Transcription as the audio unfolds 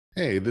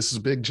Hey, this is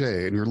Big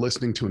J, and you're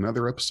listening to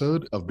another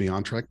episode of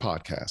Beyond Track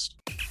Podcast.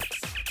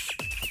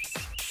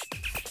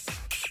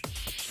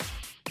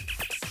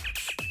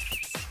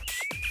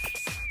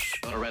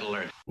 Red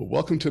alert.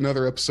 Welcome to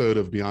another episode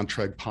of Beyond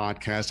Trek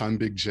Podcast. I'm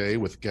Big J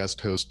with guest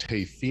host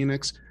Tay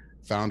Phoenix,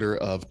 founder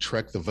of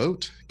Trek the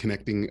Vote,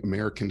 connecting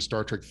American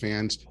Star Trek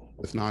fans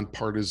with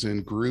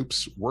nonpartisan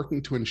groups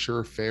working to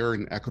ensure fair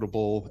and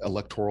equitable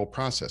electoral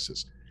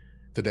processes.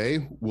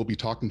 Today, we'll be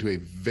talking to a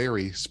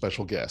very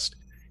special guest.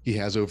 He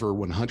has over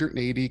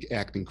 180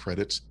 acting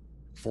credits,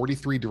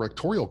 43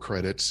 directorial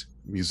credits,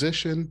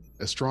 musician,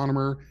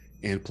 astronomer,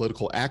 and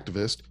political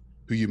activist,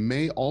 who you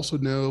may also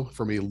know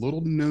from a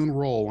little-known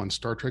role on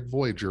Star Trek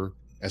Voyager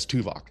as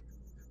Tuvok.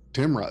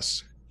 Tim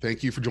Russ,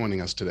 thank you for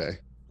joining us today.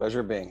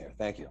 Pleasure being here.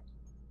 Thank you.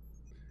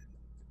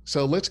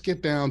 So let's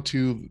get down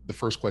to the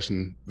first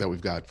question that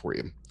we've got for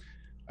you.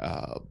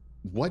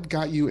 What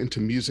got you into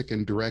music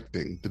and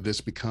directing? Did this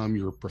become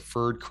your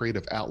preferred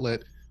creative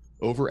outlet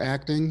over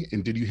acting?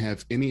 And did you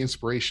have any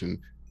inspiration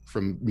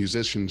from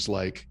musicians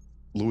like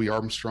Louis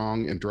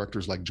Armstrong and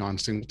directors like John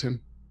Singleton?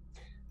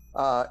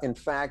 In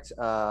fact,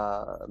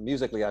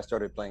 musically, I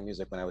started playing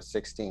music when I was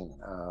 16.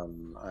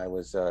 I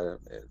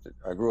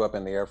grew up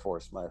in the Air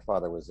Force. My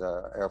father was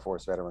an Air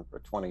Force veteran for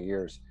 20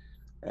 years.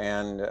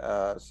 And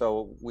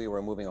so we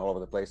were moving all over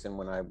the place. And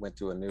when I went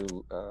to a new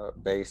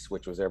base,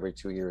 which was every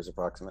 2 years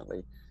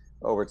approximately,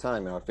 over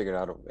time, I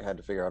had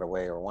to figure out a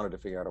way, or wanted to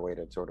figure out a way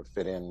to sort of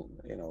fit in,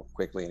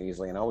 quickly and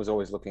easily. And I was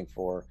always looking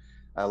for,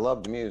 I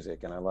loved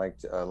music and I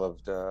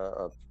loved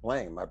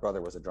playing. My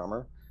brother was a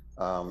drummer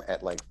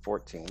at like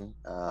 14,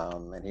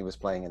 and he was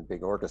playing in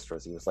big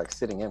orchestras. He was like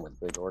sitting in with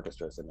big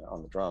orchestras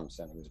on the drums,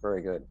 and he was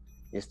very good.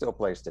 He still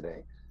plays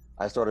today.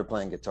 I started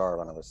playing guitar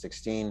when I was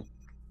 16.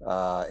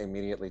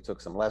 Immediately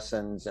took some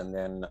lessons, and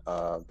then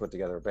put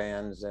together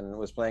bands, and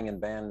was playing in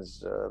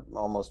bands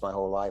almost my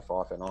whole life,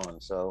 off and on.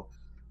 So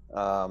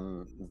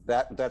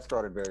that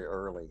started very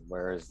early,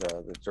 whereas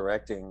the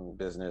directing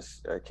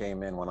business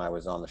came in when I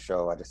was on the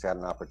show. I just had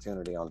an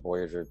opportunity on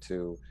Voyager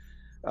to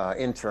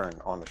intern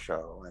on the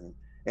show, and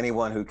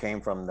anyone who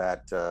came from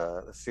that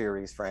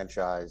series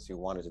franchise who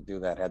wanted to do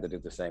that had to do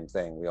the same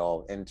thing. We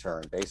all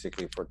interned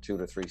basically for 2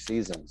 to 3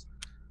 seasons.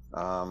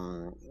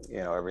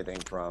 Everything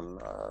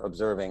from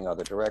observing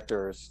other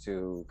directors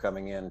to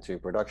coming into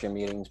production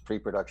meetings,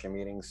 pre-production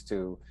meetings,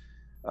 to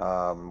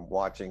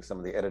watching some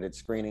of the edited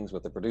screenings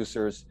with the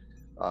producers,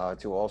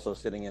 to also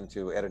sitting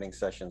into editing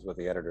sessions with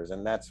the editors.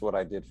 And that's what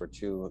I did for I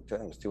think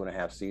it was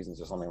 2.5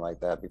 seasons or something like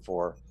that,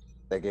 before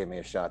they gave me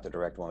a shot to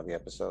direct one of the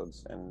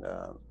episodes. And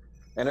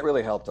it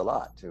really helped a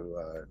lot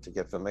to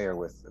get familiar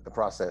with the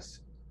process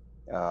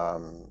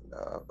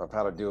of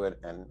how to do it,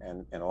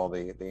 and all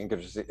the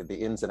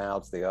ins and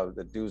outs,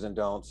 the do's and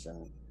don'ts,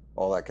 and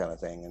all that kind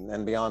of thing. And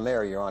then beyond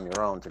there, you're on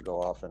your own to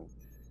go off and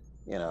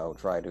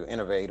try to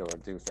innovate or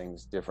do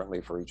things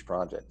differently for each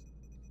project.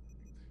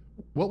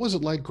 What was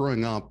it like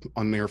growing up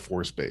on an Air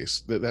Force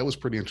base? That was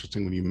pretty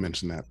interesting when you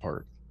mentioned that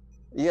part.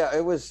 Yeah,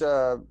 it was,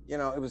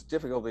 it was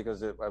difficult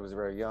because I was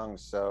very young.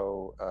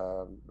 So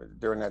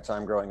during that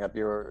time growing up,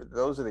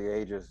 those are the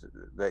ages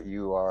that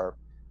you're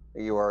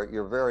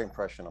very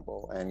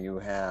impressionable, and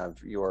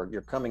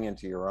you're coming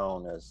into your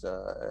own as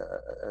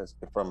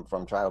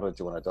from childhood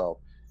to an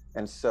adult.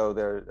 And so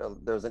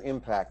there's an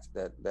impact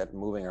that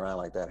moving around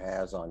like that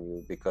has on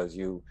you, because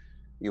you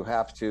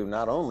have to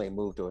not only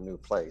move to a new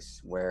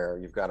place where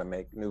you've got to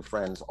make new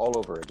friends all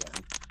over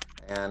again,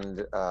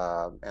 and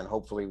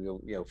hopefully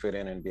you'll fit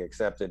in and be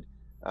accepted,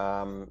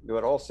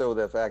 but also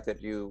the fact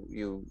that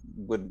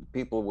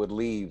people would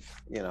leave,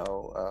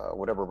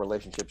 whatever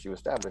relationships you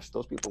established,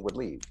 those people would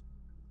leave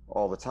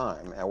all the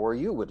time, or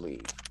you would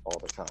leave all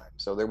the time.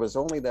 So there was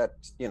only that,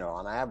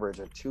 on average,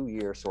 a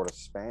 2-year sort of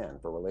span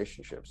for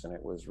relationships. And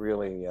it was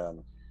really,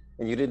 and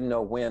you didn't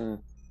know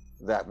when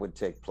that would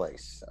take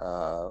place.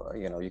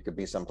 You could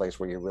be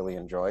someplace where you really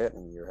enjoy it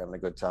and you're having a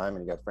good time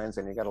and you got friends,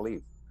 and you got to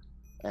leave.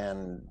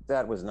 And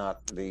that was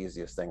not the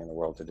easiest thing in the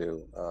world to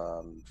do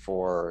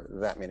for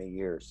that many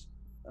years.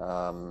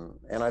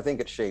 And I think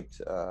it shaped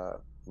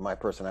my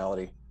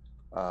personality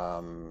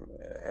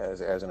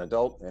as an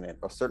adult, and it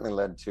certainly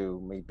led to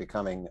me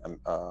becoming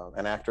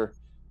an actor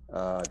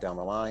down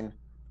the line,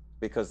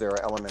 because there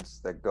are elements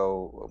that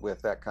go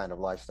with that kind of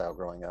lifestyle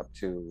growing up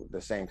to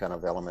the same kind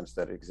of elements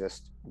that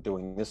exist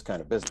doing this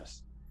kind of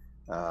business.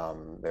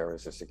 There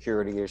is a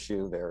security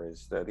issue. There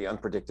is the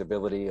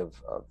unpredictability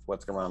of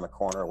what's going around the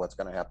corner, what's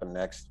going to happen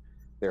next.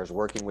 There's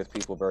working with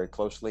people very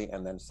closely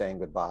and then saying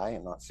goodbye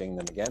and not seeing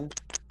them again.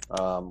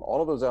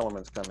 All of those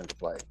elements come into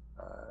play,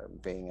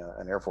 being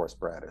an Air Force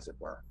brat, as it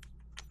were.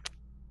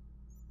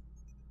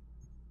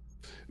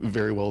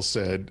 Very well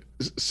said.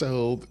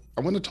 So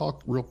I want to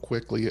talk real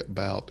quickly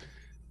about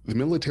the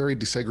military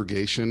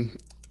desegregation.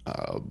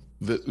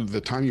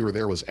 The time you were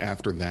there was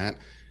after that.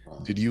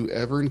 Did you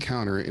ever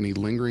encounter any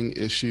lingering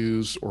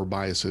issues or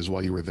biases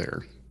while you were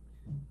there?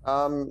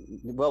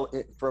 Well,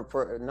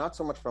 for not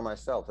so much for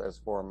myself as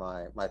for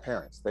my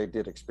parents. They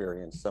did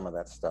experience some of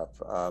that stuff.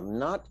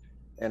 Not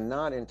and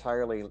not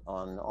entirely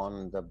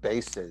on the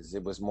bases.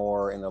 It was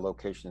more in the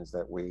locations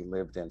that we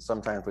lived in.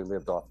 Sometimes we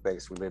lived off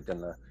base. We lived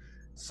in the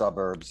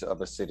suburbs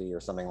of a city or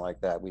something like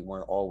that. We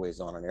weren't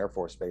always on an Air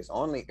Force base.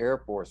 On the Air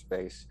Force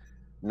base,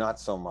 not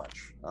so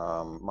much.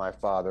 My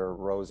father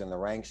rose in the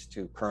ranks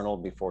to colonel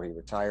before he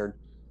retired.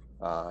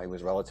 He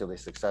was relatively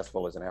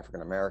successful as an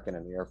African American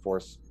in the Air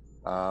Force,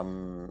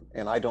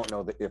 and I don't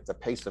know that if the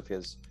pace of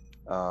his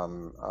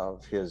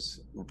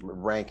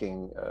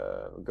ranking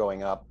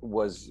going up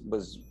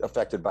was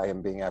affected by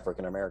him being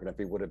African American. If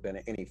he would have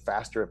been any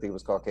faster if he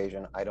was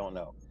Caucasian, I don't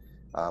know.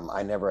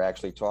 I never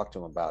actually talked to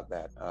him about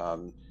that,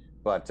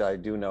 but I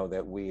do know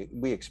that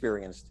we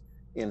experienced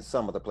in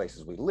some of the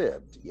places we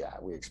lived. Yeah,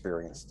 we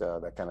experienced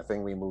that kind of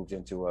thing. We moved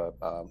into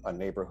a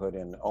neighborhood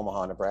in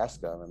Omaha,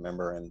 Nebraska, I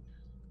remember, and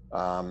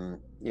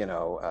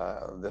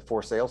the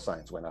for sale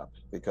signs went up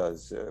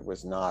because it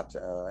was not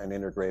an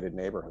integrated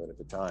neighborhood at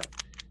the time.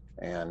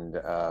 And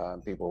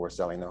people were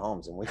selling their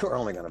homes, and we were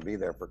only going to be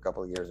there for a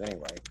couple of years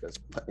anyway, because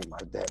my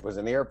dad was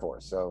in the Air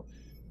Force. So,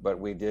 but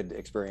we did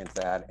experience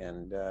that,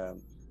 and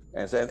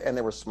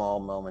there were small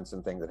moments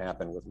and things that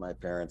happened with my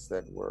parents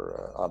that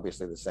were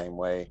obviously the same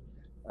way.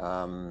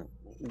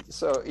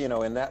 So,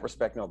 in that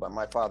respect, no. But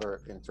my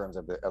father, in terms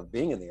of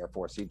being in the Air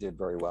Force, he did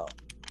very well.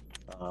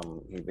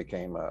 He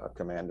became a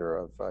commander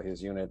of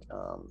his unit,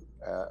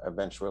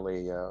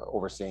 eventually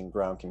overseeing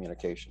ground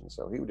communication.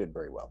 So he did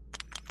very well.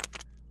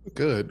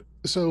 Good.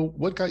 So,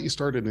 what got you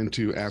started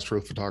into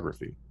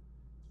astrophotography?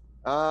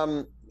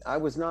 I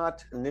was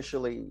not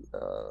initially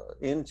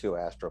into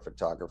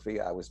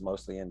astrophotography. I was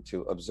mostly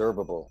into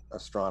observable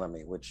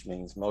astronomy, which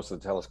means most of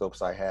the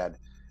telescopes I had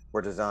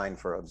were designed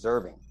for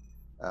observing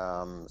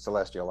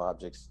celestial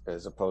objects,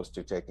 as opposed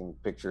to taking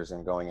pictures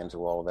and going into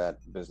all of that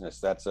business.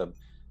 That's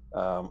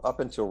up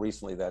until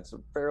recently, that's a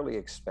fairly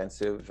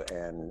expensive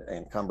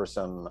and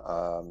cumbersome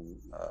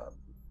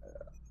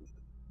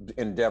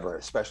endeavor,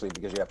 especially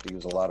because you have to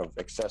use a lot of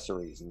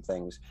accessories and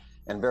things,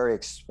 and very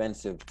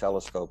expensive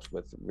telescopes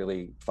with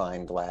really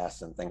fine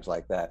glass and things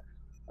like that.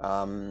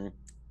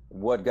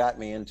 What got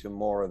me into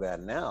more of that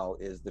now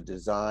is the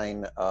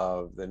design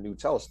of the new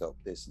telescope.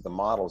 The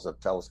models of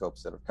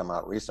telescopes that have come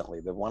out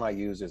recently. The one I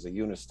use is a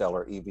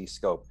unistellar EV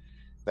scope.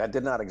 That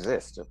did not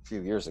exist a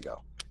few years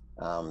ago.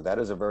 That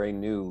is a very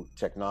new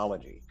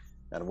technology.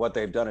 And what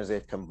they've done is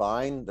they've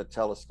combined the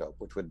telescope,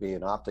 which would be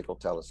an optical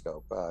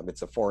telescope.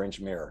 It's a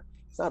 4-inch mirror.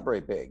 It's not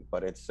very big,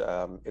 but it's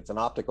an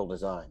optical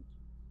design.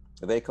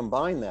 They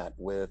combine that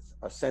with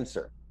a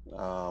sensor,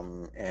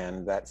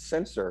 and that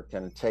sensor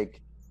can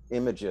take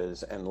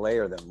images and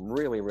layer them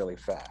really, really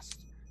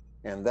fast.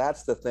 And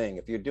that's the thing.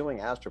 If you're doing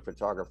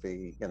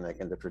astrophotography in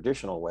the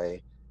traditional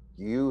way,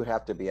 you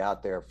have to be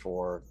out there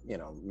for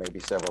maybe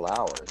several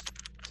hours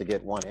to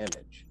get one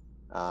image.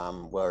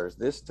 Whereas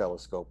this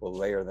telescope will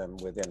layer them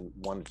within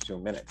 1 to 2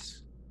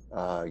 minutes.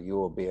 You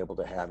will be able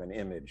to have an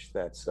image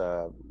that's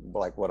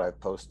like what I've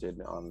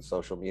posted on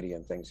social media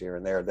and things here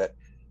and there that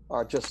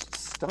are just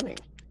stunning.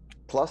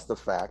 Plus the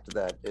fact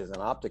that is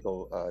an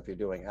optical, if you're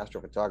doing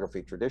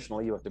astrophotography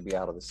traditionally, you have to be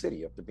out of the city.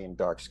 You have to be in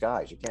dark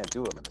skies. You can't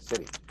do them in the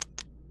city.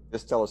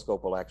 This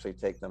telescope will actually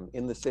take them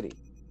in the city.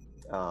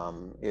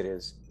 It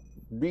is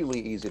really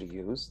easy to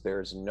use. There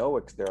are no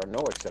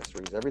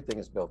accessories. Everything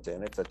is built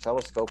in. It's a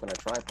telescope and a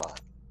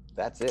tripod.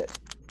 That's it.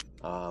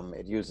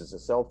 It uses a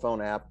cell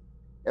phone app.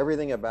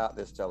 Everything about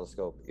this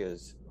telescope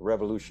is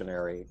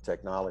revolutionary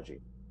technology.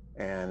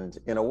 And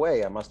in a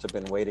way, I must have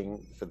been waiting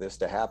for this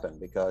to happen,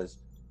 because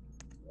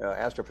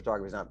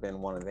astrophotography has not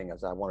been one of the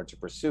things I wanted to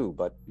pursue.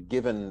 But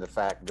given the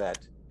fact that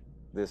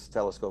this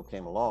telescope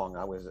came along,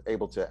 I was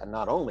able to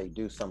not only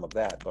do some of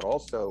that, but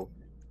also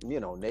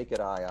naked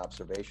eye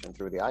observation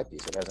through the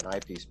eyepiece. It has an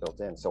eyepiece built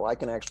in, so I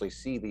can actually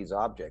see these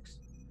objects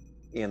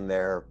in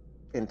their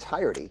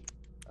entirety,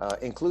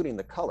 including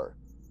the color,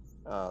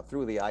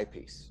 through the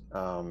eyepiece,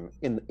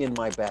 in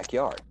my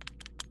backyard.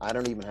 I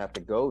don't even have to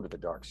go to the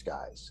dark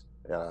skies.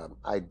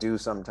 I do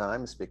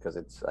sometimes, because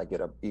I get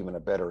even a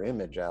better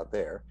image out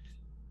there,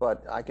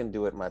 but I can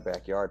do it in my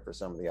backyard for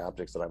some of the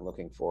objects that I'm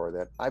looking for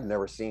that I've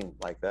never seen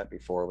like that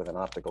before with an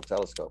optical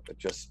telescope.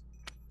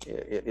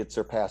 It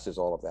surpasses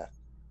all of that.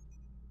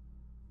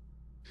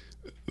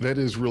 That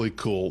is really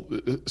cool.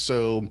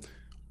 So,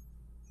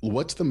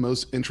 what's the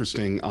most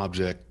interesting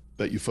object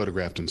that you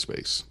photographed in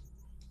space?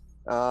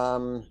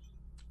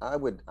 I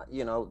would,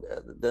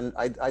 then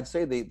I'd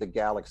say the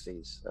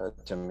galaxies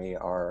to me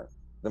are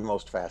the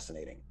most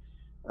fascinating,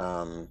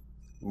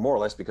 more or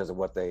less because of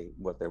what they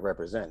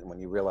represent. When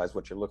you realize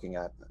what you're looking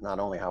at, not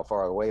only how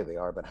far away they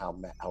are, but how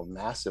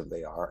massive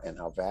they are and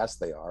how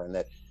vast they are, and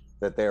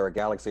that they're a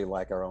galaxy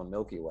like our own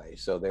Milky Way.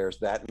 So there's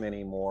that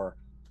many more,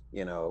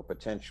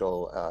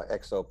 potential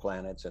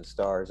exoplanets and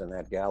stars in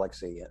that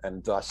galaxy,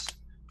 and thus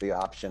the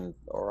option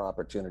or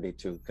opportunity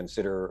to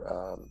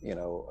consider,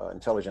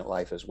 intelligent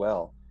life as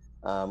well.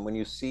 When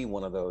you see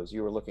one of those,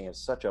 you are looking at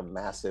such a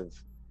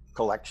massive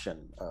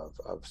collection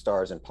of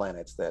stars and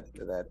planets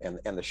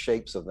and the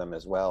shapes of them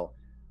as well.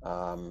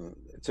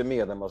 To me,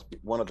 are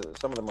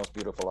some of the most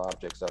beautiful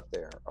objects up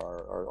there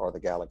are the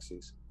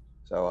galaxies.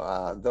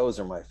 So those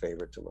are my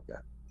favorite to look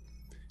at.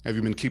 Have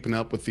you been keeping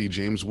up with the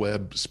James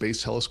Webb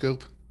Space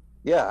Telescope?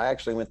 Yeah, I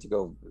actually went to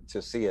go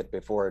to see it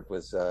before it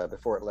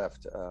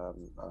left Oh,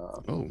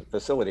 the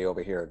facility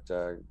over here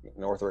at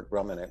Northrop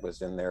Grumman. It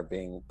was in there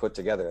being put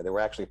together. They were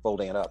actually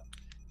folding it up,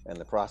 in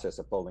the process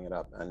of folding it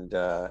up, and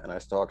I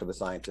talked to the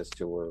scientists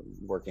who were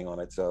working on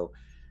it. So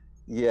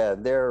yeah,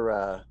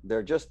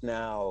 they're just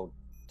now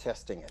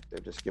testing it.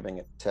 They're just giving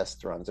it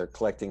test runs. They're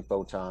collecting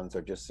photons.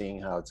 They're just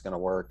seeing how it's going to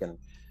work, and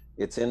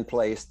it's in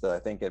place. I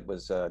think it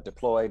was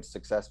deployed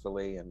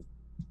successfully, and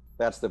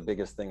that's the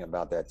biggest thing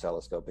about that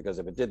telescope, because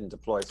if it didn't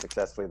deploy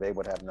successfully, they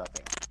would have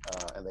nothing,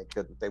 and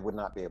they would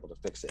not be able to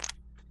fix it.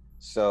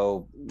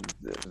 So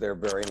they're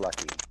very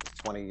lucky.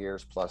 20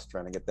 years plus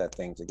trying to get that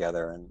thing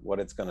together, and what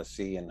it's going to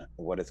see and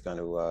what it's going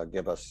to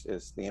give us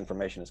is the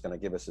information it's going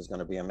to give us is going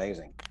to be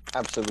amazing,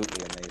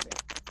 absolutely amazing.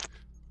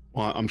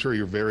 well, I'm sure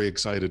you're very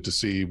excited to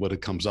see what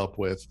it comes up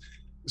with.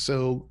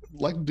 So,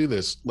 I'd like to do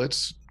this.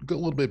 Let's go a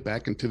little bit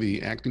back into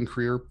the acting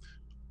career.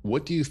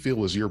 What do you feel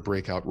was your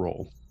breakout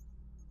role?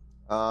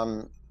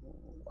 Um,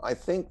 I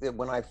think that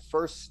when I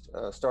first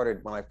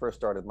started, my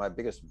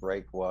biggest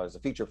break was a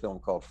feature film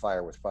called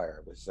Fire with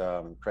Fire. It was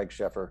Craig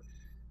Sheffer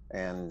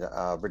and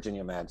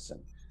Virginia Madsen,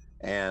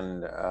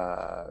 and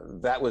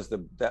that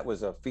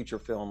was a feature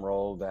film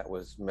role that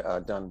was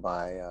done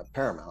by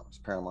Paramount. It was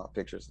Paramount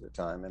Pictures at the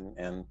time,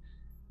 and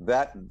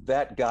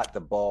that got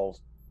the ball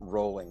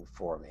rolling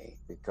for me,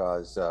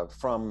 because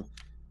from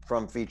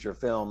feature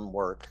film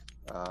work.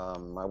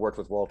 I worked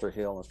with Walter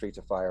Hill on Streets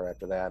of Fire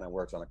after that. I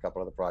worked on a couple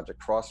other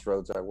projects.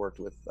 Crossroads, I worked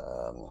with,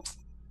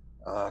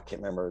 I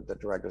can't remember the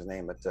director's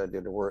name, but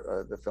did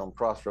the film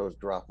Crossroads.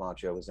 Ralph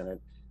Macchio was in it.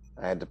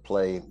 I had to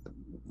play the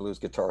blues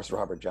guitarist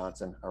Robert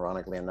Johnson,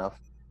 ironically enough.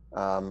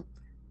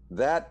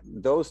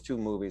 Those two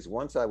movies,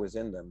 once I was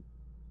in them,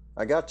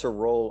 I got to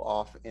roll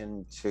off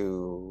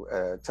into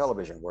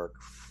television work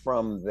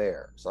from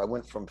there. So I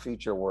went from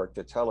feature work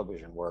to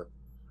television work.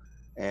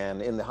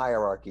 And in the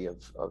hierarchy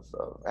of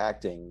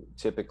acting,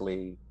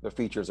 typically the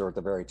features are at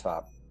the very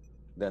top.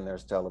 Then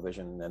there's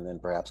television, and then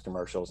perhaps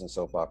commercials and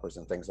soap operas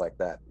and things like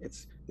that.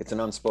 It's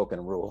an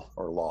unspoken rule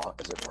or law,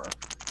 as it were.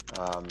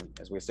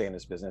 As we say in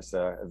this business,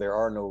 there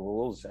are no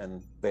rules,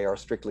 and they are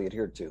strictly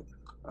adhered to.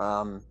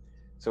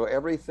 So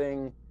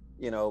everything,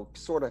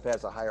 sort of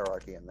has a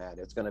hierarchy in that.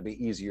 It's going to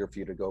be easier for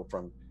you to go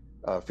from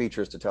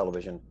features to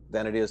television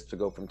than it is to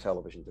go from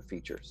television to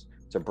features.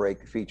 To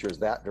break features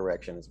that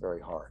direction is very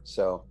hard.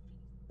 So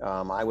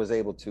I was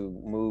able to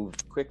move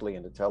quickly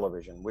into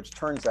television, which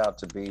turns out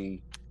to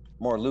be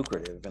more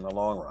lucrative in the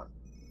long run.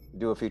 You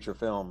do a feature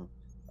film,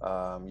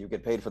 you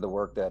get paid for the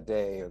work that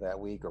day or that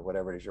week or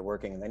whatever it is you're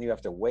working, and then you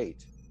have to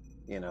wait,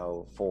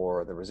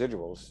 for the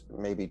residuals,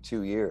 maybe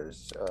 2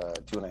 years,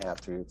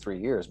 2.5 to 3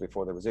 years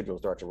before the residuals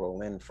start to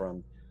roll in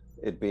from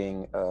it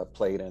being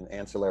played in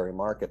ancillary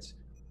markets.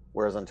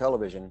 Whereas on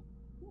television,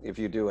 if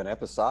you do an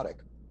episodic,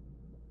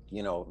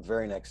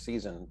 very next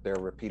season, they're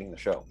repeating the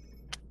show,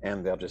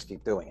 and they'll just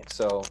keep doing it.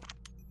 So,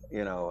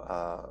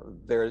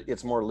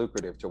 it's more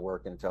lucrative to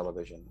work in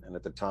television. And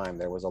at the time,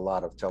 there was a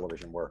lot of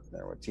television work.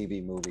 There were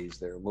TV movies,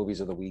 there were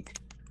movies of the week,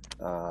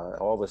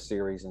 all the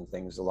series and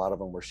things. A lot of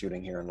them were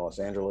shooting here in Los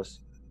Angeles.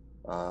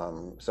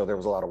 So there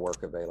was a lot of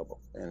work available,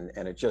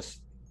 and it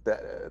just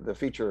the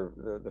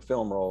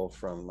film role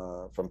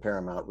from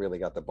Paramount really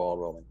got the ball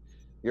rolling.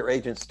 Your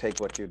agents take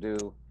what you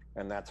do,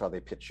 and that's how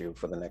they pitch you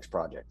for the next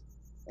project.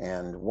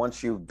 And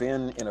once you've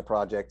been in a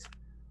project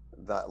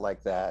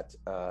like that,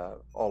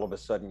 all of a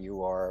sudden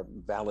you are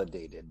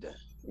validated,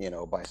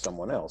 by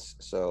someone else.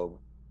 So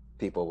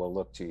people will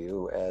look to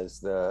you as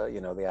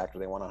the actor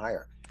they want to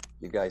hire.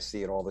 You guys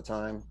see it all the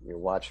time. You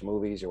watch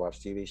movies, you watch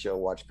TV show,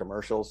 watch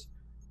commercials,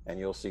 and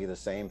you'll see the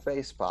same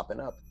face popping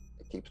up.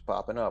 It keeps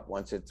popping up.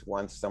 Once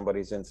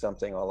somebody's in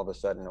something, all of a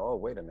sudden, oh,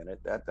 wait a minute,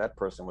 that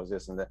person was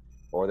this and that,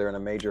 or they're in a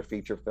major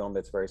feature film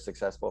that's very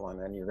successful,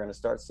 and then you're going to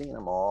start seeing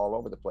them all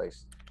over the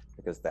place,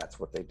 because that's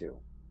what they do.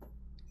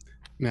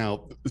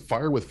 Now,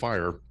 Fire with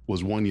Fire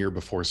was 1 year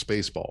before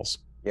Spaceballs.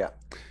 Yeah.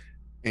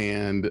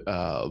 And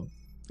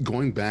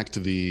going back to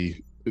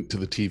the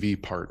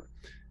TV part,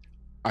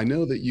 I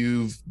know that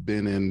you've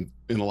been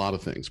in a lot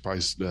of things,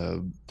 probably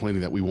plenty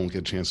that we won't get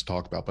a chance to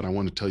talk about, but I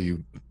want to tell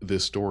you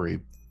this story.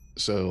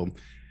 So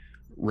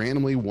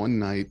randomly one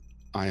night,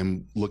 I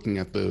am looking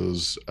at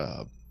those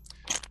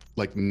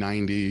like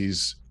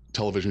 90s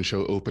television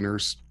show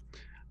openers,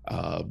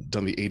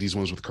 done the 80s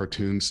ones with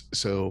cartoons.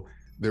 So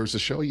there was a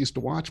show I used to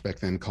watch back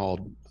then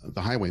called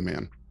The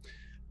Highwayman.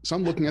 So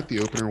I'm looking at the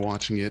opener,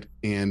 watching it,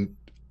 and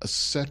a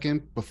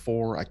second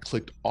before I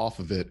clicked off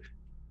of it,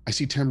 I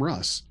see Tim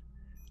Russ.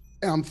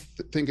 And I'm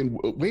thinking,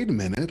 wait a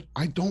minute,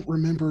 I don't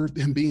remember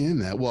him being in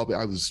that. Well,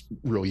 I was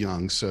real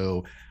young,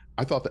 so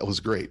I thought that was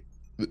great.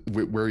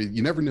 Where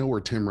you never know where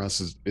Tim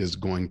Russ is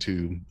going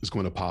to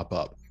pop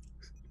up.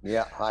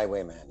 Yeah,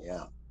 Highwayman.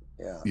 Yeah,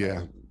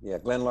 yeah. Yeah,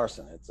 Glenn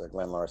Larson. It's a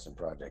Glenn Larson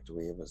project.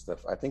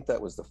 I think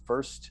that was the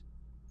first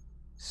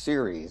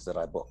series that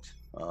I booked,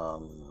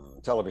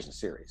 television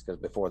series, because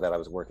before that I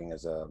was working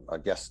as a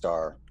guest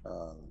star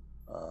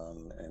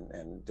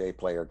and day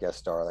player, guest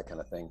star, that kind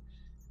of thing.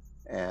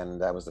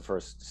 And that was the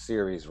first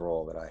series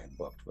role that I had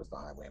booked, was the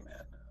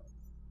Highwayman.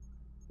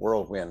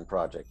 Whirlwind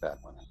project, that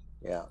one.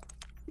 Yeah.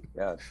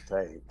 Yeah,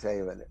 tell you.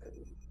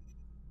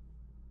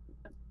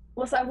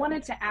 Well, so I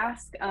wanted to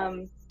ask,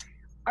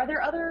 are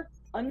there other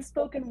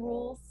unspoken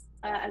rules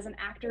as an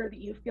actor that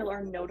you feel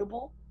are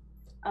notable?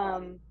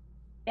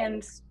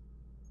 And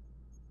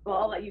well,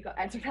 I'll let you go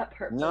answer that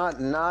part.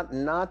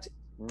 Not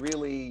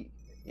really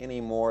any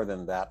more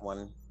than that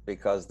one,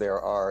 because there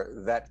are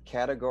that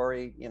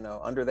category,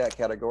 under that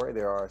category,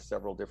 there are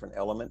several different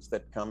elements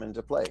that come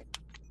into play.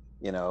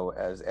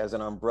 As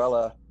an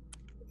umbrella,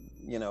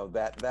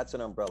 that's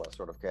an umbrella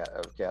sort of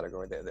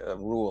category, a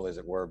rule, as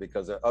it were,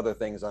 because there are other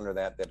things under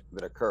that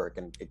occur.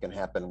 It can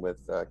happen with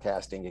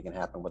casting. It can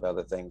happen with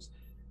other things.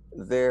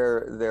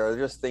 There are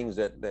just things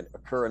that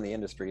occur in the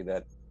industry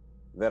that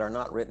are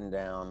not written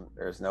down.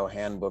 There's no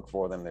handbook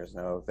for them. There's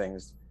no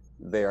things.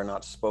 They are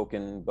not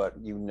spoken, but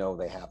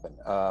they happen.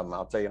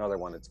 I'll tell you another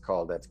one.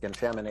 That's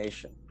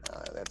contamination.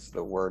 That's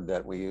the word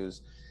that we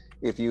use.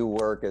 If you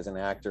work as an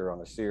actor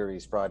on a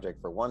series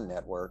project for one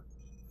network,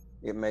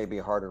 it may be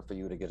harder for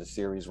you to get a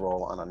series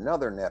role on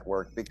another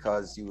network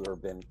because you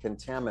have been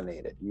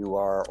contaminated. You've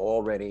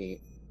already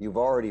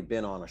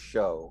been on a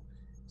show.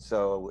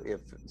 So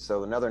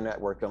another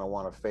network going to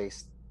want a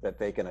face that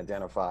they can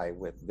identify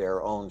with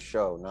their own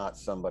show, not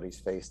somebody's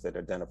face that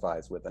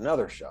identifies with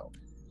another show.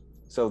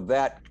 So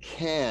that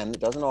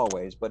doesn't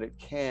always, but it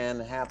can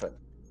happen.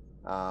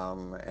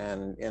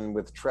 And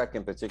with Trek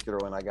in particular,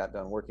 when I got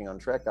done working on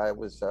Trek, I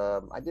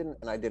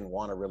didn't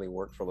want to really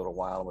work for a little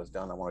while. I was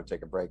done. I wanted to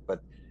take a break,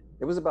 but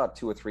it was about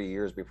 2 or 3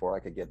 years before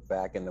I could get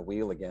back in the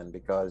wheel again,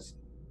 because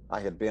I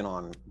had been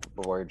on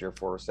Voyager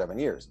for 7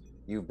 years.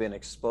 You've been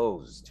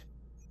exposed.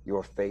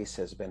 Your face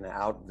has been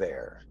out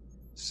there.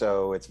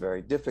 So it's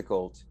very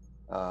difficult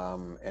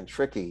and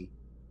tricky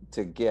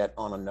to get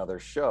on another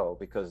show,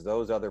 because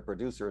those other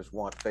producers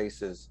want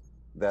faces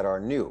that are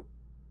new,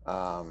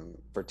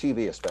 for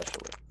TV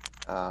especially,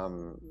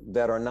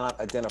 that are not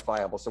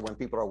identifiable. So when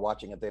people are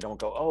watching it, they don't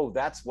go, "Oh,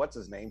 that's what's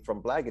his name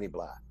from Blaggity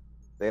Blah."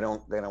 They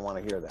don't want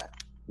to hear that.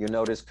 You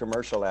notice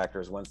commercial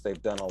actors, once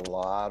they've done a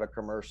lot of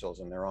commercials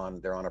and they're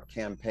on a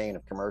campaign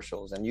of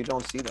commercials, and you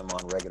don't see them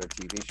on regular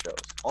TV shows,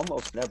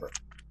 almost never.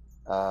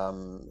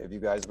 If you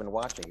guys have been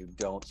watching, you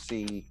don't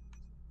see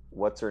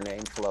what's her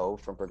name, Flo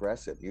from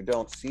Progressive. You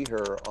don't see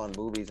her on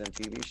movies and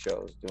TV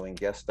shows doing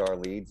guest star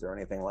leads or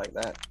anything like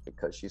that,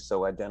 because she's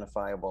so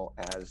identifiable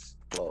as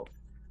Flo.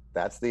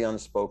 That's the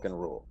unspoken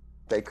rule.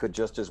 They could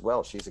just as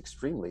well. She's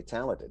extremely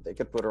talented. They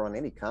could put her on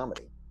any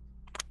comedy,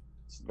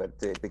 but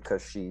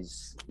because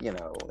she's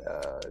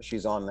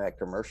on that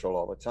commercial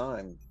all the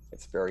time,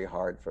 it's very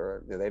hard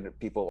for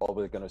people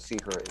always going to see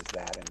her as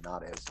that and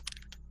not as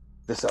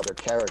this other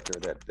character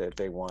that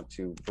they want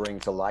to bring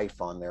to life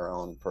on their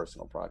own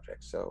personal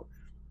projects. So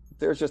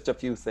there's just a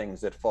few things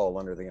that fall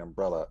under the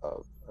umbrella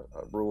of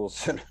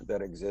rules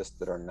that exist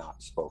that are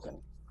not spoken.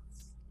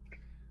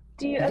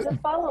 Do you, as a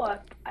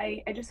follow-up,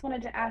 I just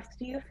wanted to ask,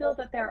 do you feel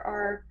that there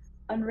are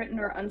unwritten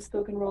or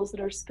unspoken rules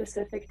that are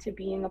specific to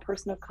being a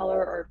person of color,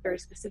 or very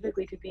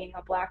specifically to being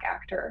a Black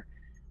actor,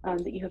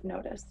 that you have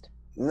noticed?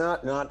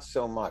 Not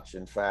so much.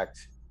 In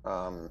fact,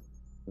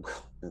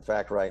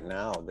 right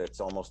now, it's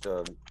almost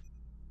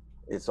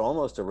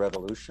a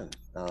revolution,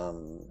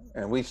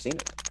 and we've seen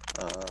it.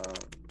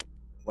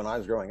 When I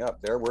was growing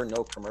up, there were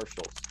no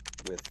commercials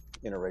with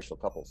interracial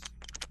couples.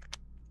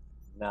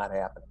 Not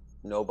happening.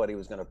 Nobody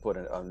was going to put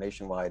a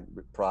nationwide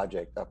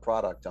a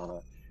product on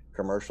a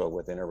commercial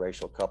with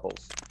interracial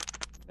couples.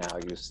 Now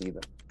you see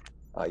them.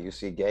 You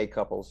see gay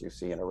couples, you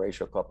see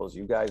interracial couples.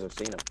 You guys have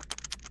seen them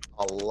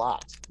a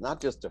lot, not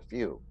just a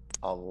few,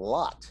 a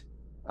lot.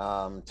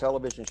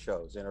 Television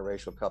shows,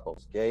 interracial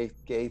couples, gay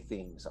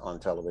themes on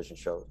television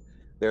shows.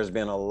 There's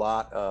been a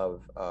lot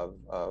of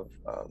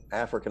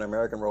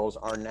African-American roles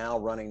are now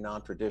running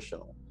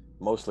non-traditional,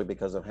 mostly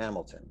because of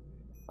Hamilton,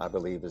 I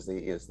believe is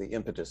the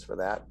impetus for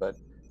that. But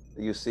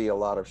you see a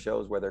lot of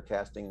shows where they're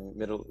casting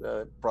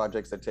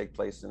projects that take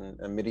place in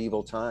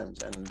medieval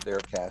times, and they're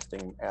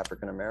casting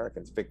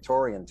African-Americans,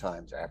 Victorian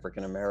times,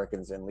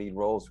 African-Americans in lead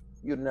roles.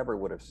 You never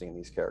would have seen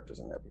these characters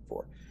in there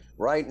before.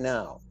 Right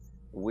now,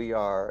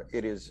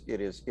 it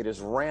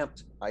is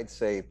ramped, I'd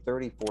say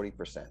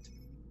 30-40%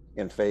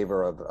 in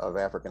favor of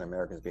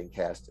African-Americans being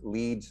cast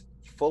leads,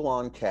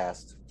 full-on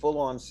cast,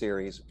 full-on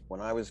series. When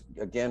I was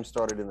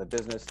started in the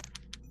business,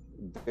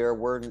 there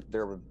were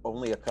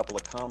only a couple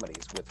of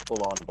comedies with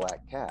full-on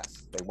Black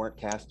casts. They weren't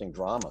casting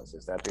dramas.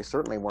 They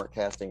certainly weren't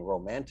casting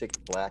romantic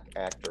Black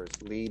actors,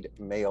 lead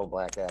male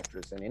Black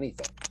actors in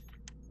anything.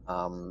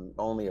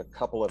 Only a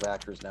couple of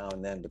actors now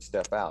and then would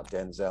step out,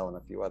 Denzel and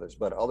a few others,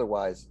 but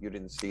otherwise you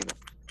didn't see them.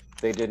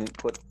 They didn't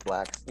put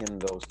Blacks in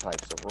those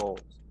types of roles,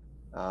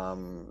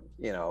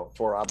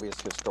 for obvious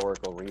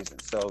historical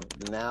reasons. So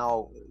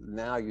now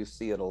you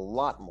see it a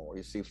lot more.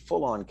 You see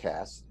full-on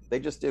casts. They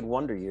just did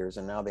Wonder Years,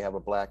 and now they have a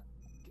Black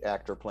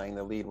actor playing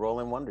the lead role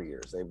in Wonder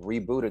Years. They've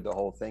rebooted the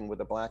whole thing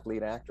with a Black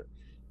lead actor.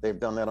 They've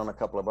done that on a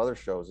couple of other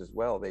shows as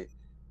well.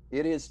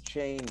 It is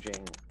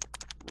changing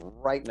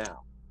right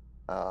now,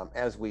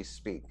 as we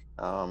speak.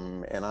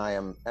 And I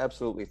am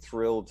absolutely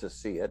thrilled to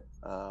see it.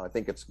 I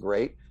think it's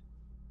great.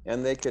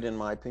 And they could, in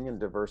my opinion,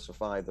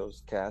 diversify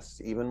those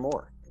casts even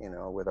more,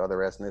 with other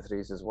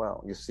ethnicities as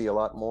well. You see a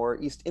lot more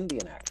East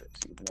Indian actors.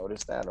 You've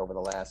noticed that over the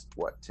last,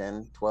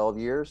 10, 12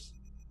 years?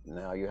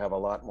 Now you have a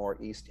lot more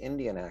East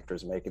Indian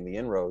actors making the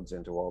inroads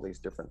into all these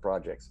different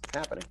projects. It's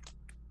happening.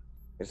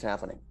 It's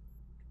happening.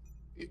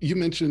 You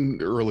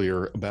mentioned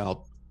earlier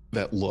about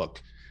that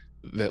look,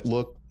 that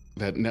look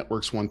that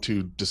networks want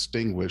to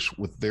distinguish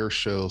with their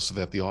show so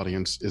that the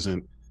audience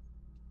isn't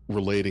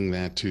relating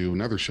that to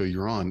another show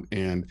you're on.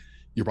 And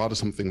you brought up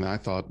something that I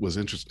thought was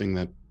interesting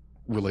that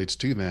relates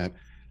to that.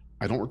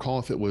 I don't recall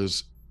if it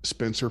was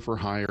Spencer for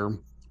Hire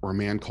or A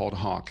Man Called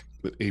Hawk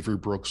that Avery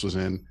Brooks was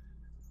in,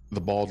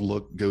 the bald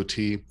look,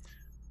 goatee.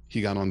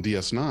 He got on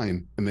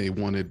DS9 and they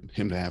wanted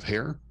him to have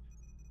hair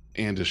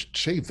and to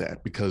shave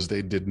that because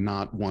they did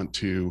not want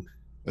to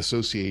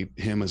associate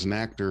him as an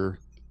actor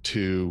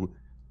to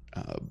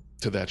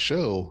that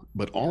show,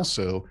 but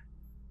also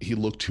he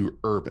looked too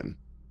urban.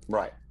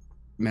 Right.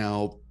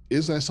 Now,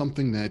 is that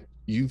something that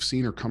you've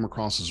seen or come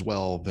across as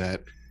well,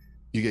 that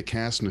you get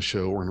cast in a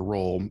show or in a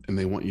role and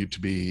they want you to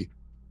be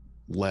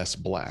less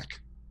black?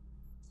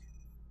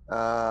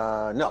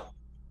 No,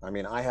 I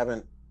mean, I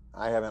haven't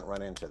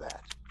run into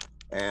that.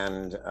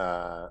 And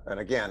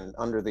again,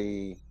 under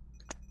the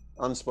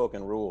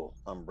unspoken rule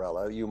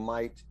umbrella,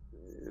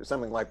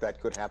 something like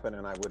that could happen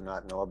and I would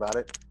not know about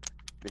it,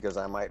 because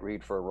I might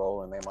read for a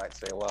role and they might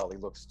say, well, he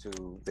looks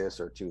to this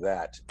or to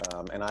that.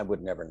 And I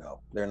would never know.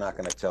 They're not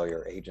going to tell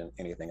your agent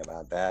anything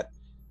about that,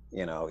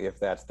 if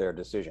that's their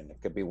decision. It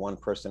could be one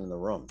person in the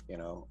room,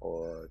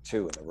 or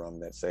two in the room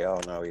that say, oh,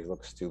 no, he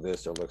looks to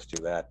this or looks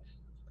to that.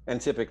 And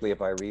typically,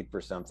 if I read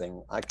for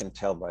something, I can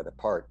tell by the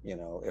part,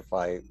 if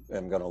I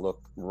am going to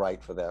look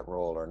right for that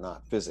role or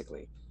not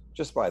physically,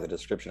 just by the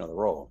description of the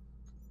role.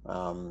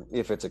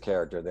 If it's a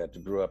character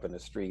that grew up in the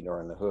street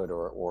or in the hood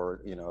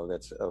or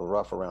that's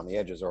rough around the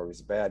edges, or he's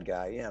a bad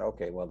guy, yeah,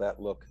 okay, well, that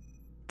look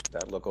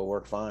will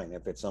work fine.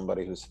 If it's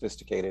somebody who's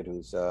sophisticated,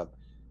 who's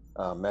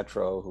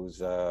metro,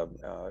 who's a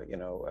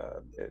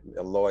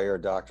lawyer,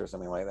 doctor,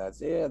 something like that,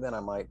 yeah, then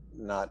I might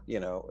not,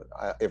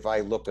 if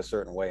I look a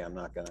certain way, I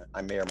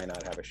may or may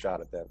not have a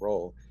shot at that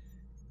role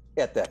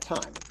at that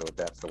time. So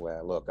that's the way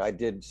I look. I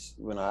did,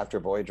 after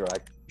Voyager, I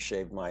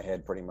shaved my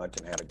head pretty much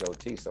and had a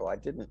goatee, so I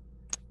didn't,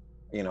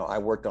 I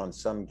worked on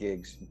some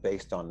gigs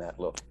based on that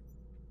look.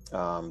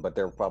 But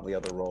there were probably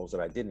other roles that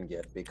I didn't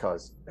get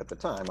because at the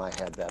time I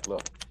had that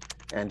look.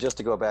 And just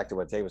to go back to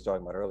what Tay was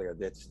talking about earlier,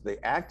 that's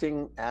the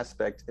acting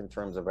aspect in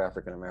terms of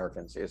African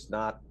Americans is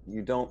not,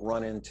 you don't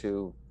run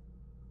into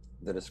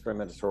the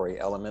discriminatory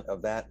element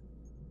of that.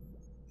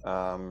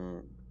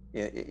 In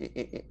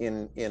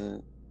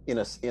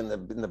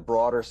the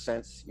broader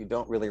sense, you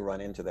don't really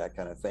run into that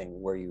kind of thing.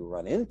 Where you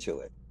run into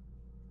it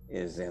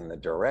is in the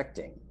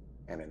directing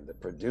and in the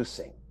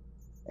producing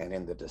and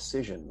in the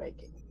decision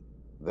making.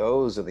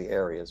 Those are the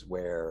areas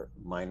where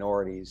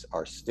minorities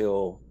are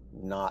still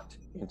not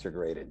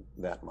integrated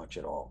that much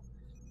at all.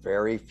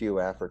 Very few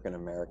African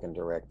American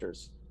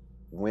directors.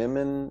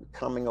 Women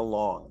coming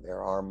along.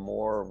 There are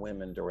more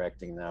women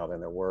directing now than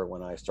there were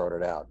when I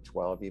started out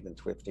 12, even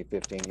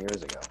 15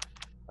 years ago.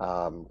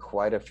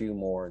 Quite a few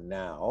more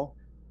now,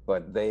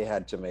 but they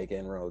had to make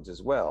inroads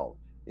as well.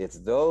 It's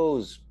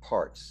those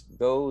parts,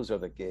 those are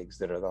the gigs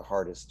that are the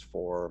hardest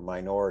for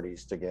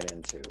minorities to get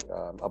into,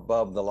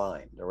 above the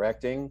line,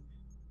 directing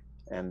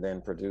and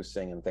then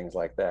producing and things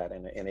like that,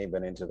 and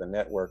even into the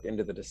network,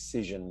 into the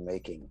decision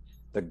making,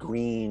 the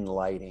green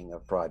lighting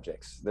of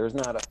projects. There's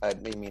not,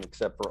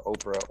 except for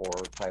Oprah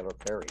or Tyler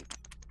Perry,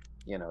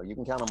 you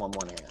can count them on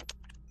one hand,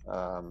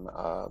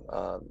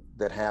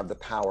 that have the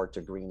power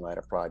to green light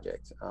a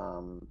project.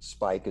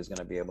 Spike is going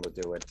to be able to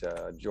do it.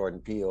 Jordan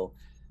Peele.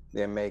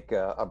 They make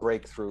a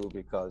breakthrough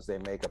because they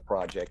make a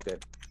project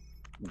that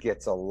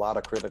gets a lot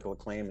of critical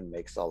acclaim and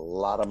makes a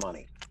lot of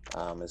money.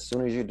 As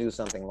soon as you do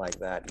something like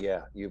that,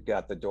 yeah, you've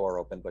got the door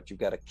open, but you've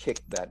got to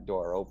kick that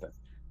door open.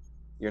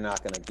 You're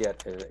not going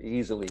to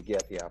easily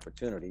get the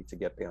opportunity to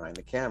get behind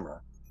the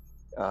camera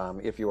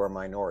if you are a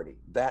minority.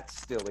 That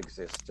still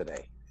exists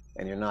today,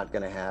 and you're not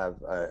going to have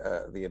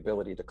the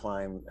ability to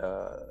climb,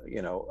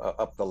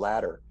 up the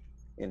ladder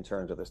in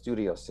terms of the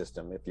studio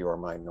system if you're a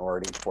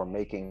minority for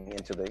making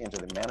into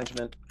the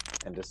management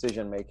and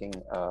decision making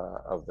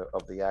of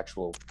the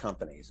actual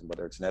companies,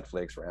 whether it's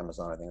Netflix or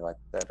Amazon or anything like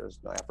that. There's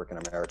no African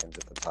Americans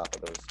at the top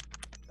of those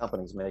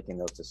companies making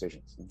those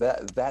decisions.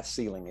 That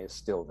ceiling is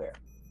still there,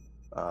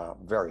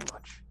 very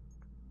much.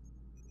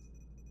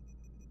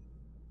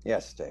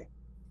 Yes, Tay.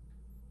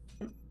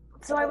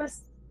 So I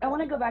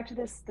want to go back to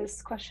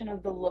this question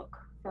of the look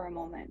for a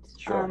moment.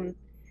 Sure.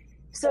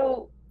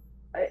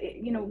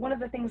 One of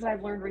the things that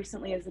I've learned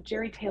recently is that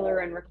Jerry Taylor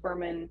and Rick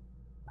Berman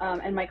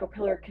and Michael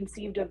Piller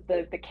conceived of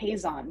the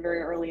Kazon very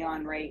early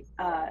on, right,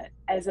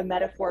 as a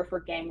metaphor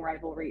for gang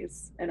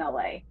rivalries in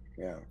LA.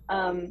 Yeah.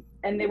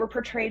 And they were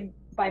portrayed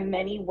by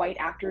many white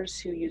actors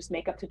who used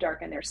makeup to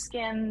darken their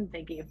skin.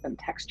 They gave them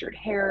textured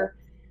hair.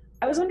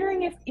 I was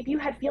wondering if you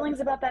had feelings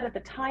about that at the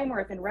time, or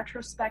if in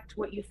retrospect,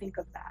 what you think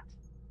of that.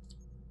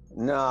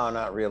 No,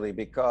 not really,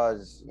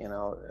 because,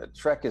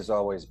 Trek has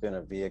always been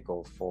a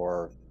vehicle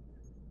for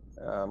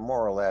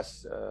more or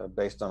less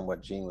based on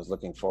what Gene was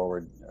looking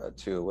forward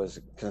to, was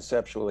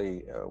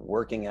conceptually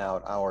working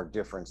out our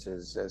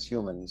differences as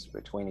humans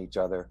between each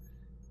other,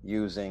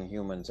 using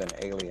humans and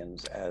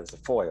aliens as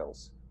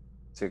foils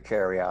to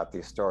carry out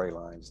these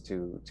storylines,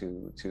 to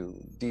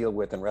deal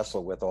with and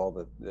wrestle with all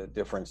the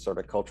different sort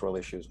of cultural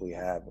issues we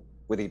have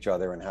with each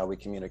other, and how we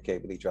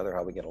communicate with each other,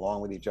 how we get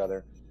along with each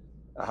other,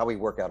 how we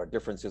work out our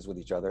differences with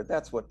each other.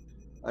 That's what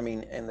I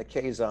mean. And the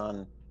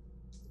Kazon,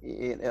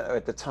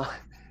 at the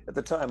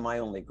time, my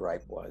only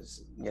gripe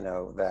was,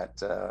 that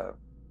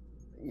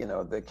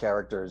the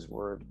characters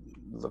were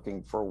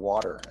looking for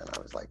water, and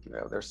I was like,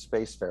 they're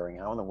spacefaring.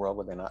 How in the world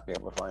would they not be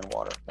able to find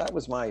water? That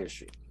was my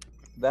issue.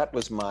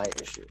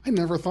 I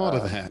never thought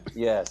of that.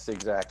 Yes,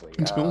 exactly.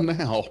 Until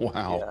now.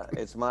 Wow.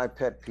 Yeah, it's my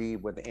pet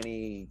peeve with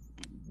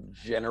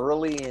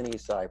generally any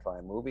sci-fi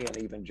movie, and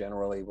even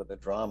generally with a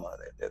drama,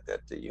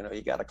 that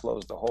you got to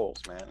close the holes,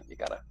 man. If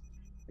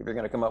you're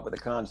going to come up with a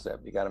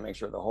concept, you got to make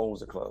sure the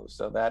holes are closed.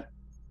 So that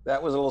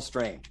was a little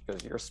strange,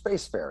 because you're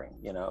spacefaring.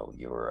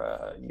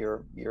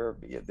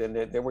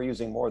 They were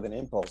using more than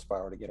impulse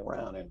power to get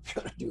around, and if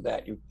you're going to do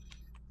that,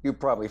 you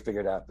probably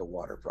figured out the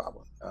water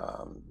problem.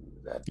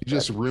 You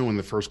just ruined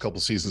the first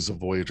couple seasons of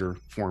Voyager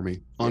for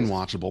me.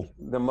 Unwatchable.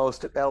 The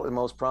most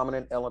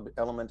prominent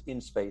element in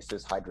space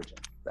is hydrogen.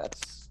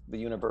 The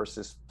universe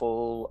is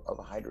full of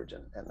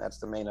hydrogen, and that's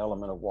the main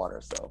element of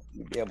water. So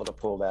you'd be able to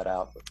pull that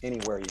out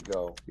anywhere you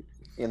go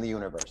in the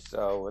universe.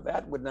 So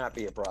that would not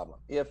be a problem.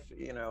 But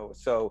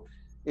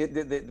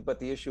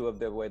the issue of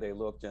the way they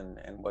looked and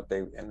what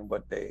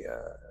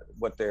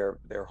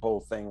their whole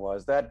thing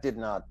was, that did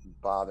not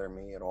bother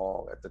me at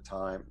all at the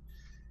time.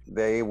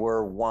 They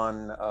were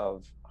one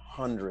of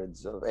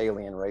hundreds of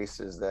alien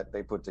races that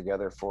they put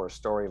together for a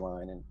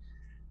storyline, and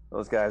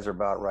those guys are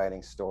about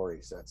writing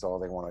stories. That's all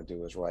they want to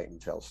do, is write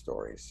and tell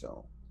stories.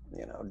 So,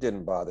 it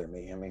didn't bother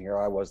me. I mean, here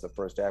I was, the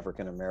first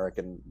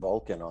African-American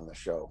Vulcan on the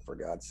show, for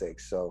God's sake.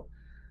 So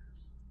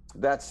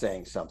that's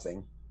saying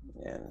something.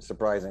 And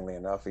surprisingly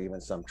enough,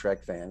 even some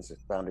Trek fans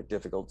found it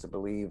difficult to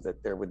believe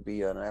that there would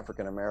be an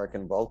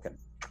African-American Vulcan.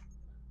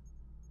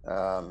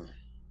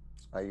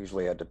 I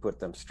usually had to put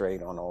them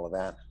straight on all of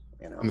that,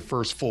 And the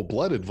first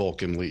full-blooded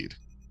Vulcan lead.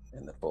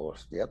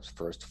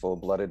 First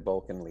full-blooded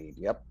Vulcan lead.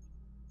 Yep.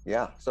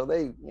 Yeah. So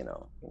we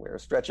were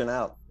stretching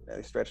out.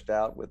 They stretched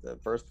out with the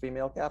first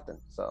female captain.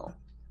 So,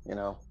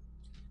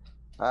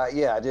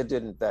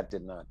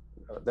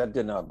 that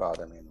did not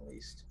bother me in the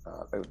least.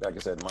 Like I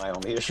said, my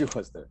only issue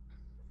was the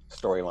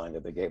storyline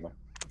that they gave me.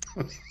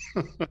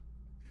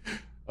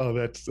 Oh,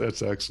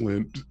 that's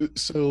excellent.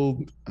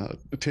 So,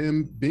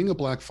 Tim, being a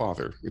Black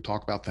father, we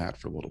talk about that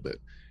for a little bit.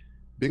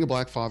 Being a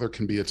Black father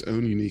can be its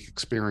own unique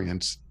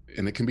experience,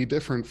 and it can be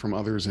different from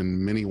others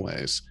in many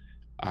ways.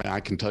 I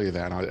can tell you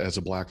that as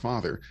a Black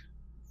father.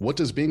 What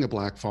does being a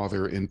Black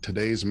father in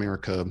today's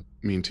America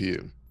mean to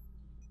you?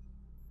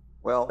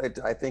 Well,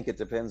 I think it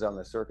depends on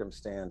the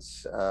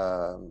circumstance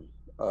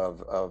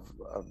of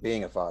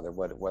being a father.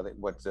 What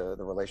the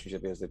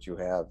relationship is that you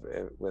have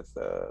with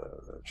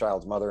the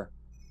child's mother,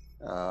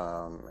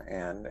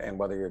 and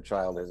whether your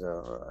child is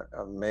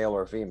a male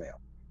or female.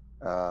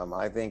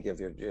 I think if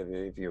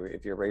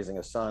you're raising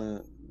a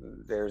son,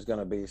 there's going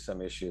to be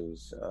some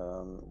issues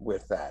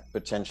with that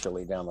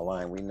potentially down the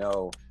line. We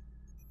know,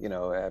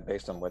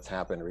 based on what's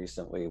happened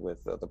recently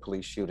with the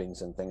police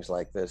shootings and things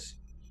like this,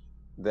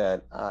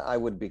 that I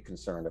would be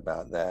concerned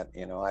about that.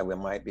 I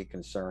might be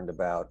concerned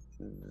about,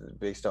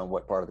 based on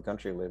what part of the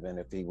country you live in,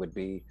 if he would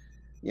be,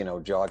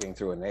 jogging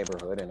through a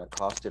neighborhood and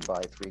accosted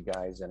by three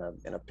guys in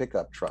a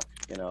pickup truck,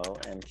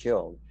 and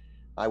killed.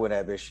 I would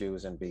have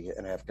issues and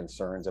have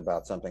concerns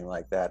about something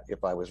like that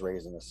if I was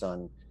raising a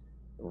son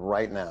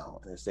right now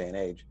in this day and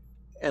age,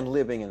 and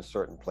living in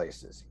certain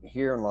places.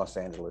 Here in Los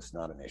Angeles,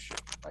 not an issue.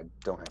 I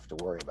don't have to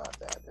worry about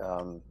that.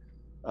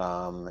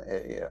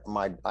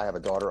 I have a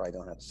daughter. I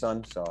don't have a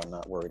son, so I'm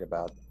not worried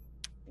about,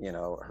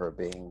 her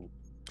being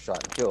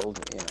shot and killed,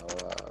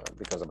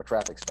 because of a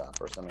traffic stop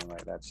or something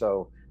like that.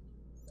 So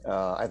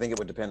I think it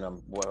would depend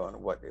on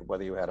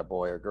whether you had a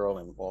boy or girl,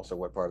 and also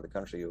what part of the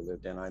country you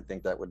lived in. I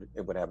think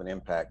it would have an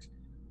impact.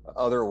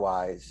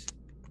 Otherwise,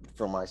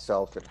 for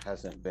myself, it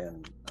has not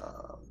been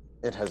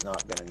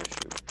an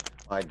issue.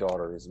 My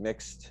daughter is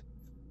mixed.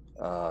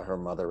 Her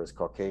mother is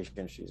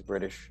Caucasian. She's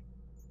British.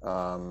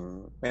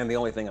 And the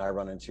only thing I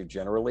run into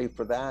generally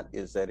for that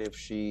is that if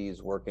she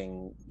has worked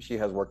in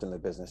the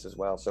business as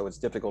well. So it's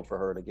difficult for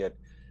her to get,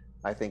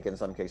 I think in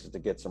some cases, to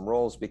get some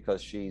roles,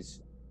 because she's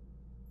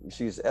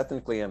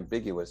ethnically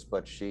ambiguous,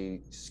 but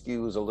she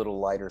skews a little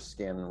lighter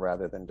skin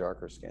rather than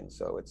darker skin.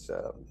 So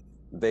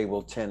they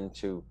will tend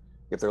to,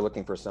 if they're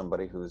looking for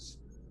somebody who's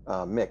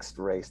mixed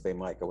race, they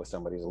might go with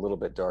somebody who's a little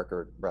bit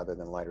darker rather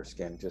than lighter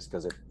skin, just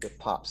because it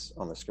pops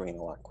on the screen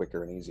a lot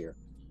quicker and easier.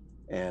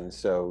 And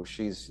so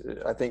she's,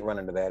 I think, run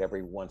into that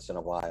every once in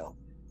a while,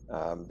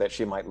 that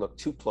she might look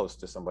too close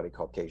to somebody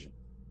Caucasian.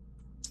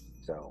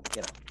 So,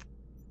 you know,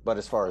 but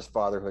as far as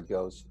fatherhood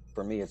goes,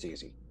 for me, it's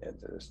easy.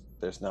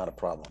 There's not a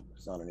problem.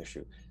 It's not an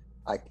issue.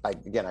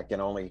 Again, I can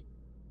only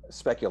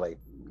speculate,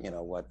 you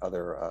know, what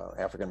other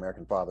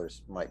African-American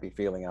fathers might be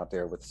feeling out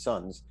there with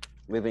sons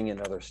living in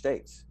other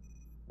states,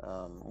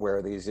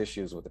 where these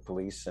issues with the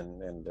police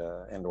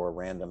and or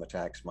random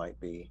attacks might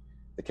be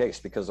the case,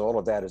 because all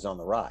of that is on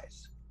the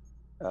rise,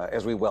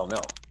 as we well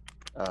know.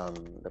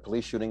 The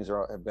police shootings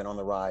have been on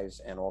the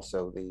rise, and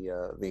also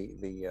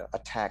the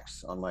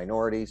attacks on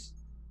minorities,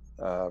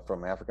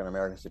 from African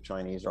Americans to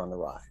Chinese, are on the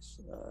rise,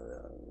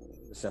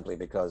 simply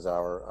because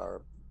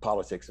our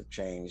politics have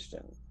changed,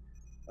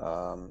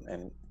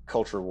 and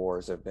culture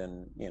wars have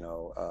been, you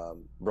know,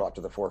 brought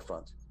to the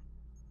forefront.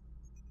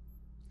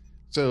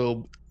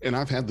 So, and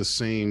I've had the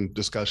same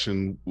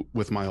discussion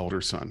with my older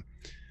son.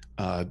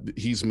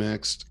 He's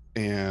mixed,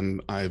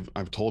 and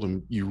I've told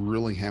him, you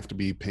really have to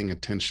be paying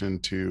attention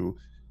to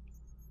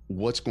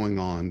what's going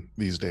on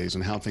these days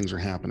and how things are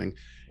happening.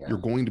 Yeah. You're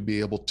going to be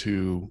able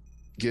to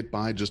get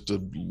by just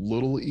a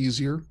little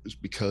easier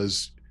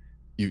because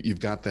you've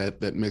got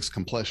that mixed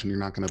complexion. You're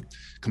not going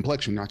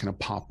to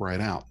pop right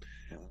out.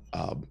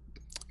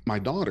 My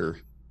daughter,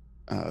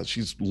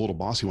 she's a little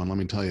bossy one, let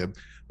me tell you,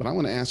 but I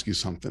want to ask you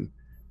something.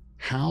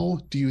 How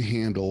do you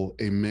handle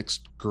a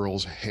mixed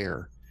girl's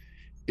hair?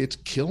 It's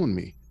killing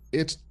me.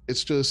 It's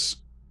just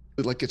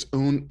like its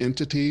own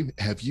entity.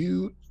 Have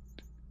you,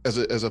 as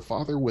a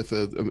father with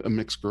a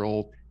mixed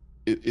girl,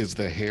 is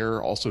the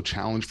hair also a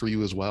challenge for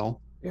you as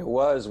well? It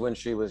was when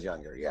she was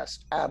younger.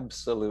 Yes,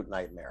 absolute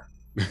nightmare.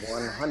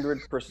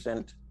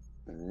 100%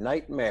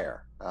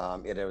 nightmare.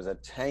 It was a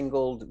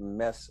tangled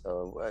mess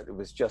of,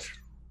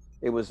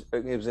 it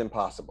was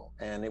impossible,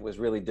 and it was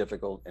really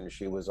difficult, and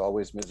she was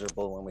always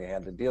miserable when we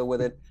had to deal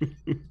with it.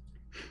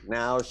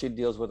 Now she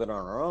deals with it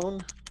on her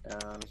own.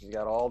 She's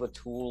got all the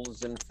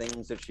tools and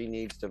things that she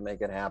needs to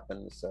make it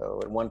happen. So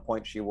at one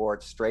point she wore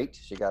it straight.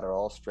 She got it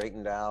all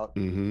straightened out,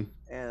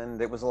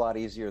 and it was a lot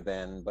easier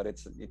then, but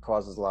it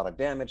causes a lot of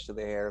damage to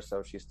the hair.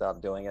 So she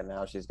stopped doing it.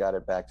 Now she's got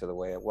it back to the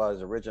way it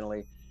was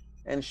originally,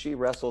 and she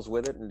wrestles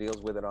with it and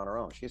deals with it on her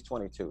own. She's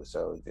 22,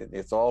 so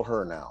it's all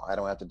her now. I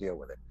don't have to deal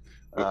with it.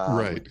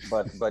 Right.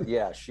 But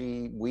yeah,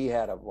 we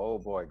had oh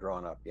boy,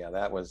 growing up. Yeah,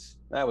 that was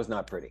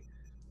not pretty.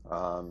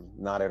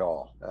 Not at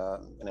all.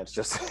 And it's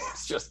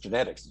just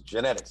genetics.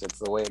 It's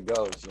the way it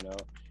goes, you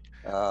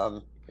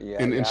know.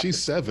 Yeah. And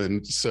she's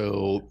 7,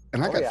 so,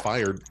 and I got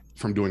fired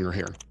from doing her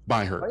hair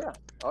by her.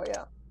 Oh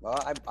yeah. Well,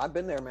 I've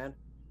been there, man.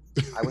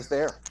 I was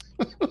there.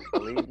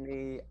 Believe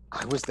me,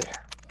 I was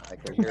there. I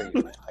can hear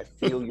you, man. I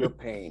feel your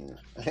pain.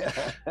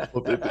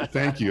 Well,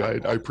 thank you. I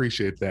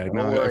appreciate that.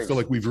 No now I feel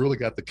like we've really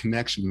got the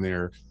connection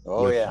there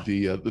with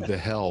the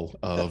hell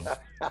of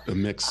the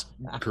mixed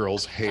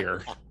girl's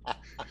hair,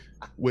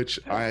 which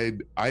I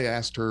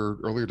asked her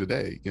earlier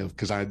today, you know,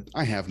 because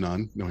I have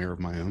no hair of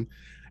my own,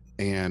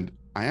 and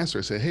I asked her,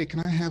 I said, hey, can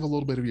I have a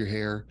little bit of your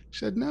hair? She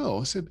said, no.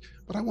 I said,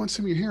 but I want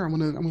some of your hair. I'm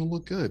gonna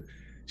look good.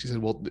 She said,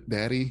 well,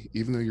 Daddy,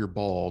 even though you're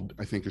bald,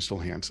 I think you're still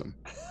handsome.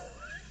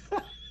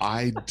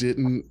 I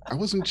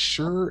wasn't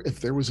sure if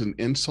there was an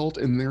insult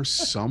in there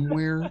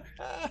somewhere,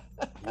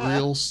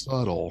 real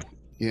subtle.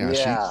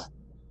 Yeah.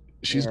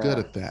 She's good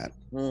at that.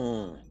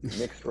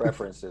 Mixed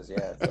references,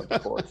 yes, of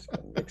course.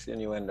 Mixed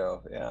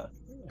innuendo. Yeah,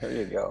 there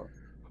you go.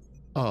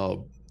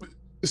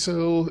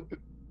 So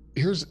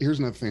here's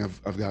another thing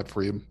I've got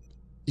for you.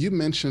 You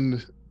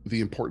mentioned the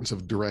importance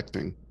of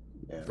directing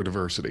for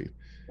diversity.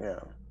 Yeah.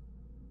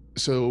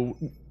 So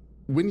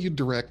when you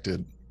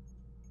directed,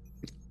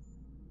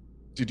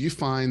 did you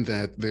find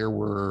that there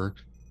were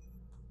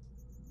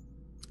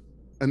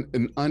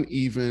an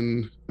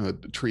uneven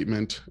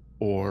treatment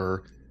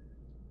or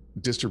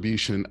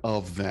distribution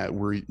of that?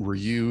 Were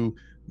you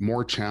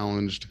more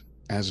challenged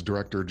as a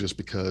director just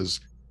because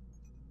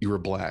you were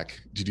Black?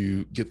 Did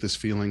you get this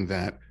feeling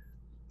that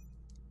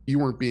you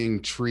weren't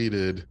being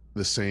treated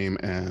the same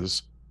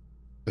as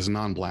a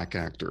non-Black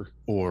actor,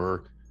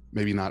 or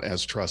maybe not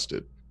as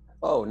trusted?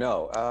 Oh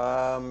no.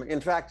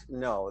 In fact,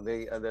 no.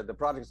 The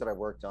projects that I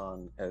worked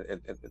on,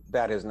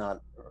 that has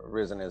not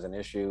risen as an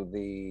issue.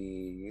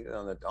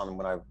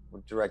 When I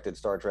directed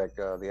Star Trek,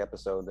 the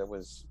episode, there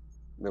was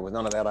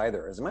none of that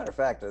either. As a matter of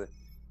fact, the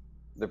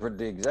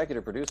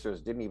executive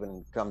producers didn't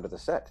even come to the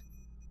set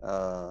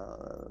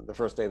the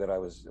first day that I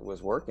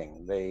was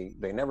working. They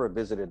never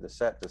visited the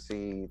set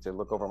to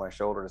look over my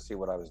shoulder to see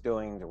what I was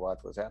doing, to watch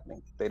what's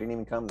happening. They didn't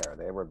even come there.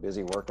 They were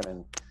busy working,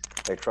 and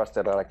they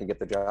trusted that I could get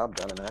the job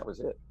done, and that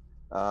was it.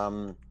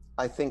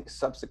 I think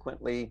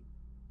subsequently,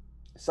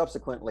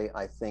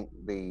 I think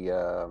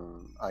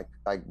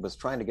I was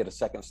trying to get a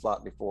second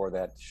slot before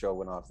that show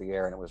went off the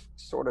air, and it was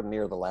sort of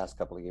near the last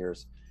couple of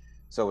years.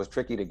 So it was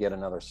tricky to get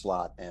another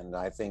slot. And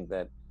I think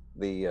that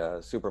the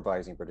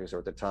supervising producer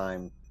at the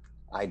time,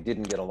 I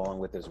didn't get along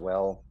with as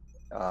well.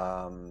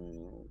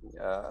 Um,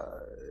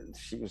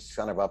 she was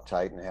kind of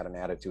uptight and had an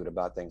attitude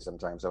about things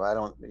sometimes. So I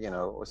don't,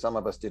 some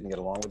of us didn't get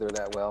along with her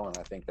that well, and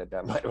I think that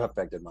might have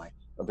affected my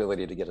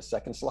ability to get a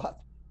second slot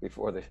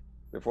before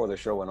the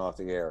show went off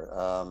the air.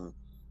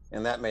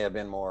 And that may have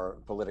been more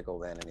political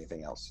than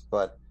anything else.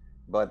 But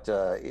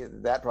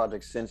that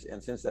project, since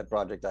that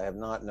project, I have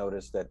not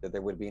noticed that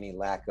there would be any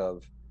lack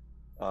of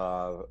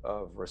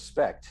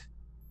respect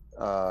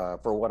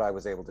for what I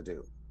was able to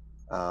do.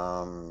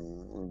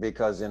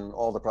 Because in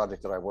all the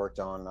projects that I worked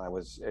on,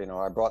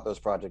 I brought those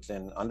projects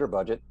in under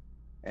budget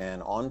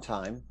and on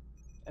time,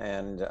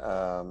 and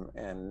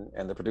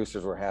the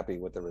producers were happy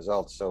with the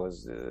results. So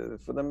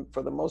for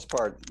the most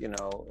part,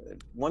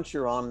 once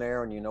you're on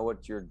there and you know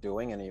what you're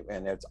doing,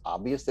 and it's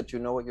obvious that you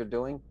know what you're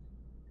doing,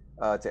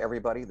 to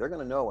everybody, they're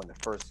going to know in the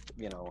first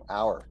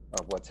hour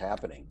of what's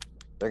happening.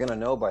 They're going to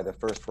know by the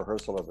first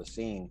rehearsal of a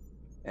scene.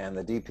 And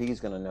the DP is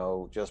going to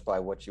know just by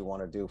what you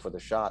want to do for the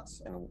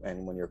shots.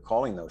 And when you're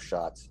calling those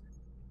shots,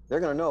 they're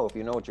going to know if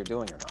you know what you're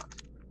doing or not.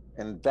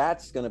 And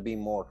that's going to be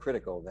more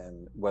critical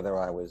than whether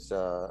I was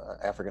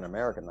African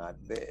American or not.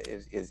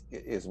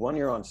 Is when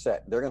you're on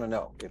set, they're going to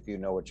know if you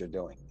know what you're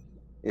doing.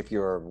 If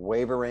you're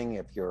wavering,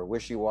 if you're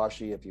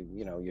wishy-washy, if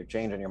you're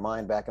changing your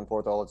mind back and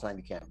forth all the time,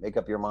 you can't make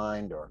up your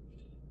mind, or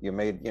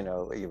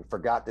you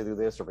forgot to do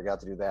this or forgot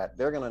to do that,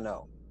 they're going to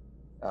know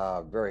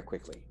very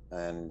quickly.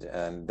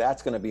 And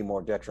that's going to be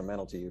more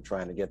detrimental to you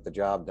trying to get the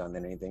job done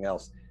than anything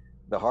else.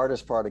 The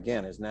hardest part,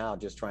 again, is now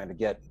just trying to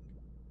get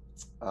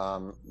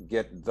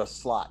the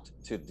slot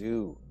to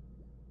do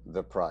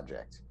the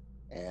project.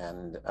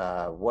 And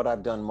what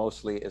I've done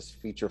mostly is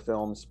feature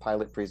films,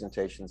 pilot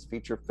presentations,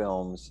 feature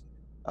films,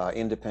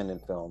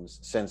 independent films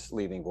since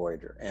leaving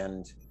Voyager.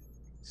 And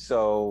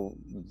so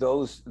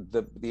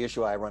the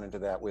issue I run into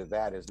with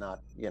that is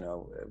not,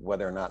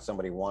 whether or not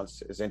somebody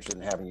is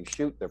interested in having you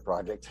shoot their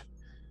project.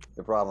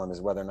 The problem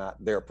is whether or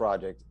not their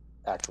project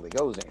actually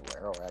goes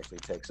anywhere, or actually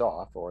takes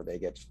off, or they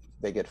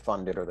get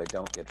funded, or they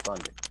don't get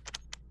funded.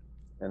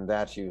 And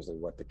that's usually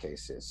what the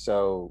case is.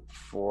 So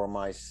for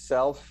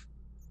myself,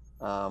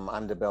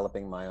 I'm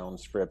developing my own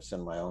scripts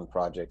and my own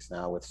projects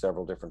now with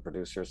several different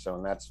producers. So,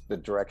 and that's the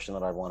direction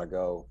that I want to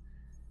go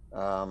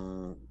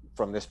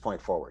from this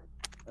point forward.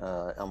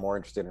 I'm more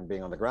interested in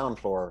being on the ground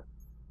floor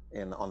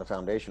on the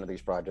foundation of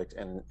these projects,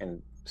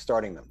 and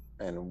starting them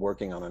and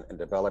working on it and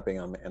developing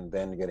them, and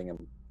then getting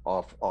them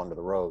off onto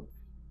the road,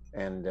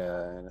 and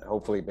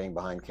hopefully being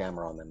behind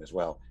camera on them as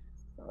well.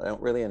 I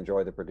don't really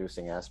enjoy the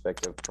producing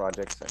aspect of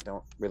projects. I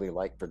don't really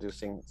like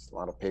producing. It's a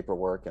lot of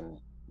paperwork and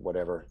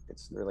whatever.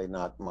 It's really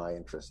not my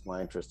interest.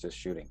 My interest is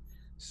shooting.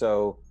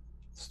 So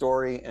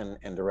story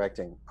and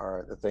directing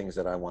are the things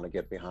that I want to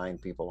get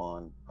behind people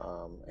on,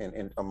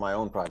 and my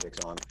own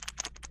projects on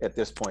at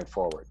this point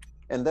forward.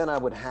 And then I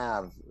would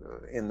have,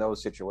 in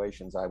those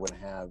situations, I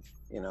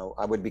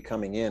would be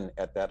coming in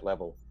at that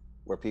level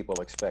where people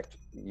expect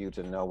you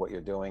to know what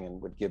you're doing,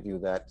 and would give you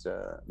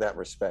that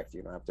respect.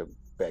 You don't have to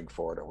beg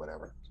for it or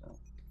whatever. So.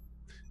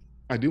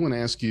 I do want to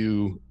ask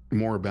you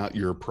more about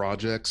your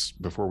projects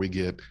before we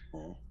get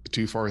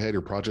too far ahead,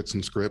 your projects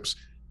and scripts.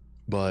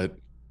 But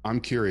I'm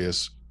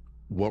curious,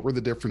 what were the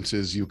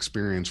differences you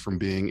experienced from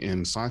being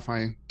in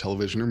sci-fi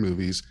television or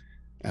movies,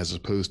 as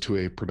opposed to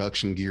a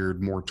production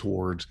geared more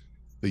towards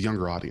the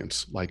younger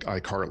audience, like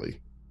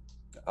iCarly?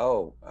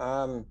 Oh,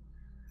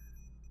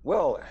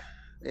 well,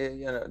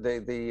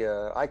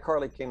 the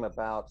iCarly came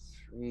about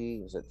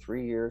 3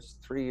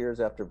 years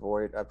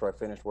after I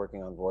finished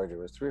working on Voyager. It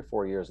was 3 or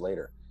 4 years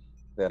later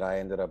that I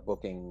ended up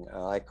booking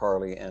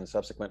iCarly, and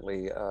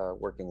subsequently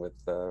working with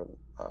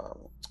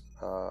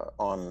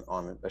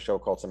on a show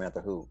called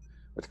Samantha Who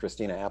with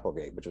Christina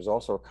Applegate, which was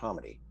also a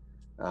comedy.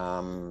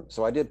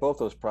 So I did both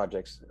those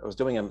projects. I was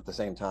doing them at the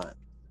same time,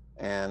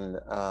 and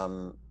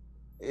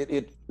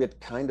it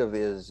kind of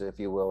is, if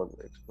you will,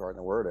 pardon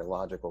the word, a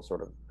logical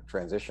sort of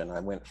transition. I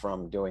went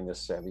from doing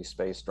this heavy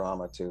space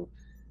drama to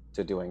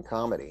doing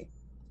comedy,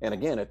 and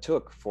again, it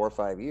took 4 or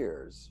 5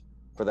 years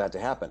for that to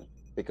happen,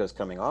 because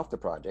coming off the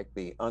project,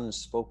 the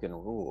unspoken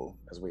rule,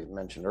 as we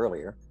mentioned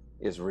earlier,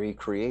 is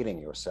recreating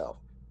yourself.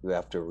 You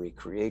have to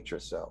recreate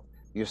yourself.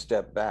 You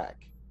step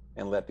back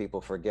and let people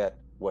forget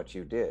what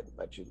you did.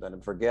 Let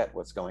them forget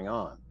what's going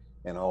on.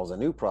 And all the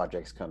new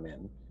projects come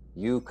in,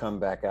 you come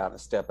back out and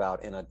step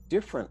out in a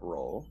different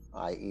role,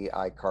 i.e.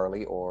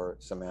 iCarly or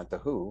Samantha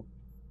Who.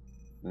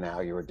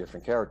 Now you're a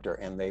different character,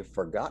 and they've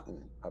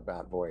forgotten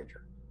about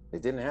Voyager.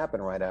 It didn't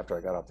happen right after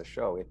I got off the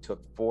show. It took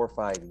 4 or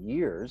 5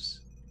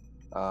 years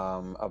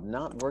of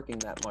not working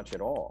that much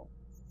at all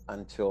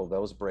until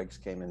those breaks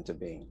came into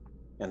being.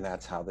 And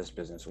that's how this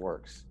business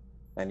works.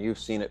 And you've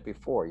seen it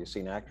before. You've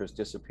seen actors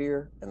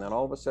disappear, and then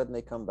all of a sudden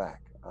they come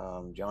back.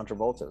 John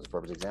Travolta is a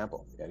perfect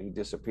example. And he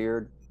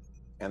disappeared,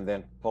 and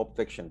then Pulp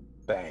Fiction,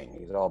 bang,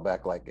 he's all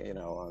back like,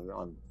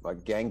 on like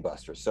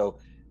gangbusters. So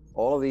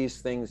all of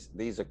these things,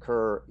 these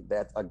occur,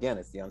 that again,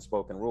 it's the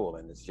unspoken rule,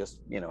 and it's just,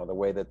 the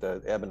way that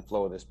the ebb and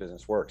flow of this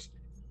business works.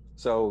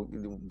 So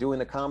doing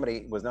the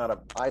comedy was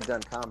not I'd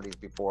done comedies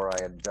before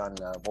I had done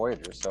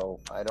Voyager, so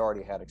I'd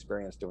already had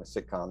experience doing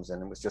sitcoms,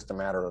 and it was just a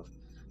matter of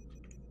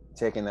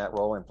taking that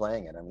role and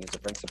playing it. I mean, he's a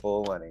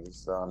principal and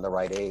he's the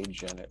right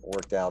age, and it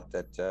worked out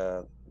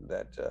that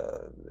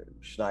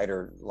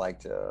Schneider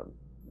liked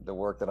the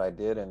work that I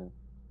did, and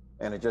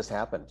it just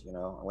happened. You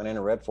know, I went in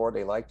and read for it.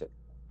 They liked it,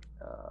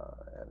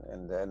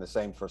 and the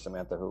same for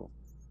Samantha Who.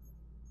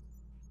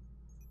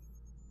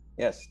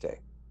 Yes, Dave.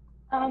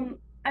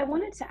 I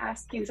wanted to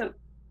ask you, so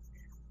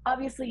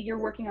obviously you're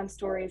working on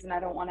stories, and I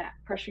don't want to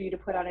pressure you to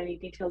put out any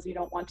details you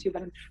don't want to,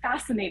 but I'm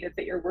fascinated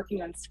that you're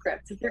working on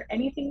scripts. Is there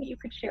anything that you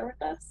could share with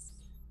us?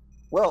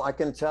 Well, I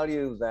can tell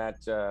you that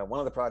one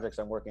of the projects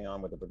I'm working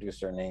on with a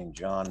producer named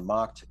John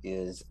Mocht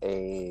is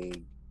a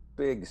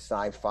big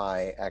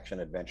sci-fi action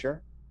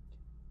adventure.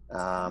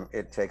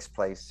 It takes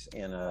place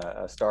in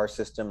a star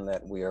system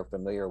that we are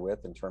familiar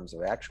with in terms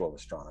of actual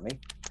astronomy,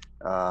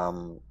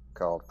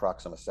 called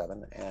Proxima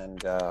 7,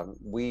 and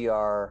we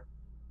are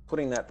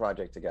putting that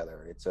project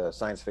together. It's a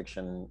science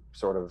fiction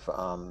sort of,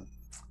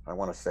 I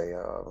want to say,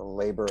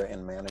 labor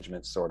and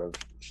management sort of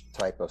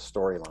type of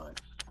storyline.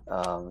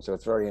 So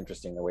it's very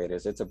interesting the way it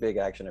is. It's a big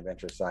action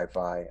adventure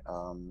sci-fi,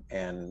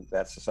 and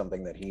that's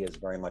something that he is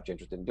very much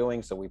interested in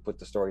doing. So we put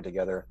the story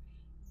together,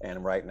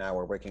 and right now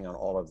we're working on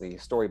all of the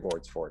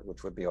storyboards for it,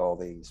 which would be all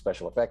the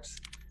special effects,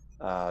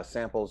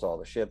 samples, all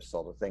the ships,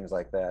 all the things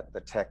like that,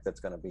 the tech that's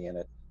going to be in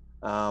it,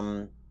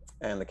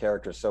 and the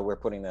characters. So we're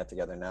putting that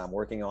together now. I'm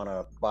working on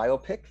a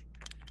biopic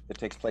that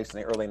takes place in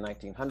the early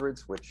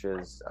 1900s, which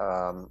is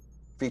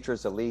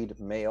features a lead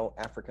male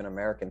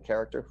African-American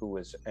character who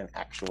was an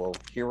actual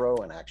hero,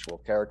 an actual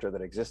character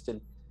that existed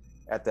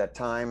at that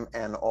time,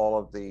 and all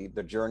of the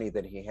journey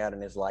that he had in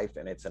his life.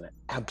 And it's an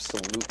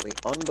absolutely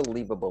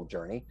unbelievable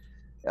journey.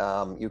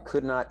 You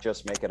could not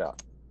just make it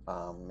up.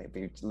 If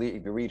you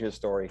read his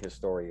story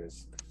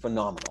is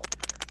phenomenal.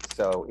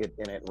 So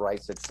it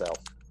writes itself.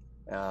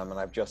 And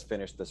I've just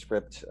finished the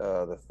script.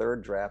 The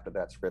third draft of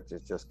that script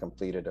is just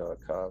completed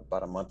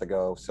about a month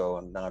ago. So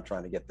I'm now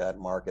trying to get that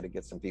marketed,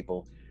 get some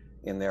people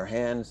in their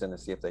hands, and to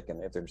see if they're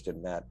interested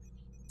in that.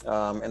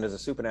 And there's a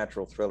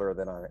supernatural thriller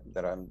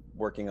that I'm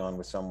working on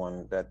with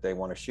someone that they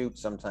want to shoot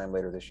sometime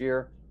later this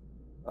year.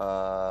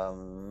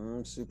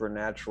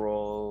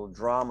 Supernatural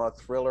drama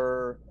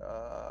thriller,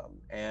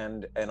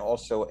 and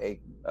also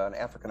an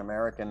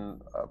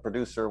African-American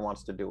producer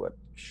wants to do a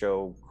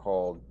show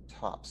called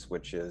Tops,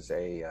 which is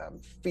a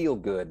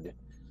feel-good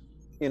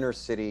inner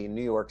city,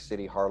 New York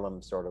City,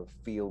 Harlem sort of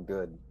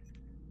feel-good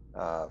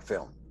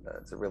film.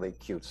 It's a really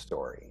cute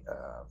story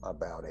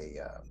about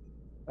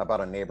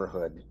a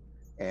neighborhood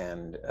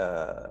and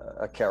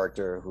a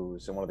character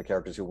who's one of the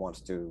characters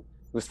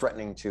who's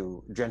threatening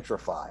to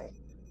gentrify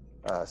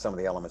some of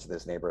the elements of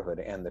this neighborhood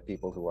and the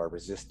people who are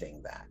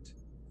resisting that.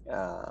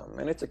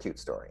 And it's a cute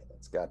story.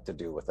 It's got to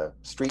do with a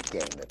street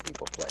game that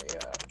people play,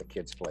 the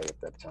kids play at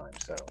that time.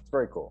 So it's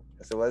very cool.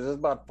 So there's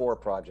about 4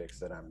 projects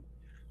that I'm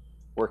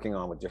working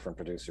on with different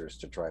producers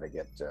to try to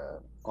get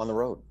on the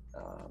road.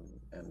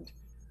 And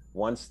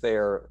once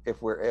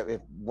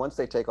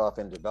they take off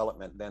in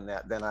development,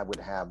 then I would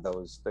have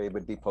those. They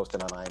would be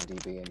posted on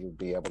IMDb, and you'd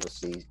be able to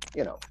see,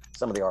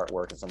 some of the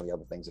artwork and some of the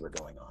other things that are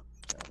going on.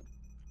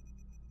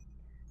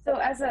 So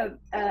as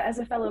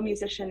a fellow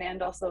musician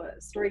and also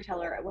a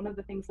storyteller, one of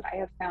the things that I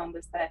have found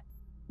is that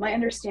my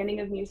understanding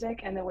of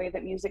music and the way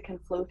that music can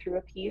flow through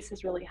a piece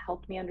has really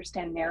helped me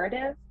understand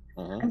narrative.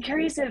 Mm-hmm. I'm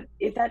curious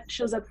if that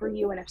shows up for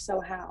you, and if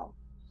so, how?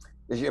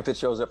 If it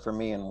shows up for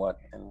me in what?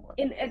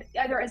 In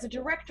either as a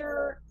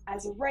director,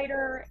 as a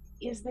writer,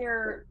 is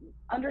there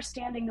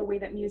understanding the way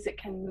that music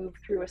can move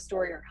through a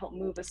story or help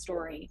move a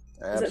story?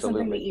 Absolutely. Is it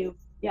something that you?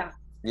 Yeah.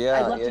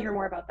 I'd love to hear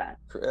more about that.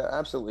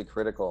 Absolutely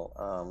critical.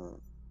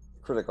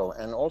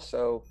 And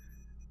also,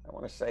 I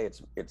want to say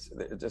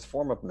it's a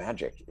form of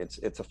magic.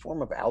 It's a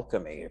form of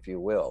alchemy, if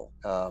you will,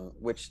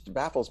 which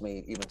baffles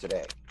me even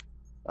today,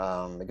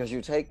 because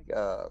you take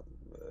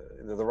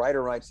the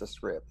writer writes the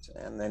script,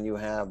 and then you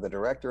have the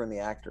director and the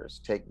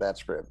actors take that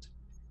script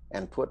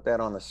and put that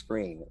on the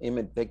screen.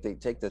 They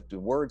take the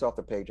words off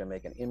the page and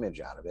make an image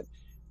out of it,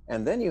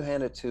 and then you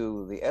hand it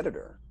to the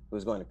editor,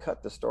 who's going to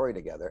cut the story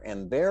together,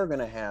 and they're going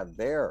to have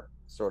their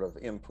sort of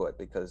input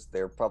because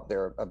they're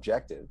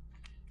objective.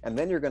 And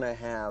then you're going to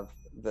have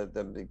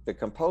the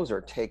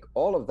composer take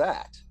all of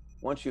that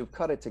once you've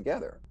cut it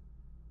together,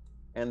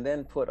 and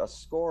then put a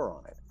score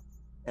on it,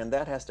 and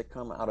that has to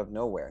come out of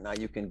nowhere. Now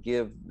you can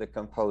give the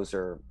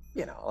composer,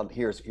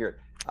 here.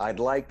 I'd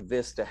like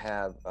this to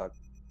have a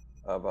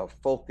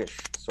folkish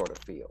sort of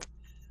feel.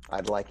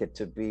 I'd like it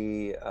to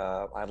be.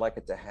 I'd like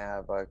it to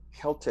have a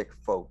Celtic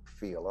folk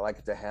feel. I'd like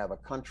it to have a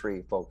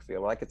country folk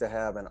feel. I'd like it to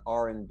have an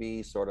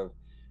R&B sort of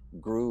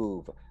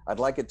groove. I'd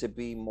like it to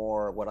be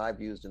more what I've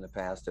used in the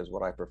past as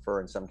what I prefer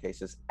in some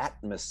cases,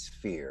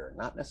 atmosphere,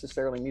 not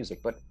necessarily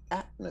music, but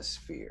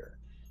atmosphere.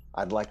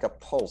 I'd like a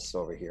pulse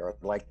over here.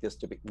 I'd like this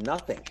to be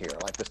nothing here.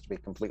 I'd like this to be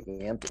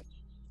completely empty.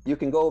 You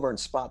can go over and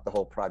spot the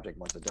whole project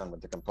once it's done with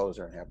the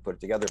composer and have put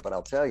it together, but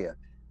I'll tell you,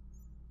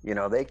 You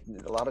know, they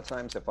a lot of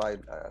times if I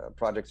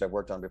projects I've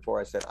worked on before,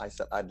 I said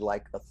I'd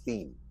like a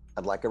theme.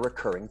 I'd like a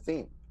recurring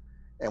theme.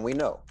 And we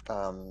know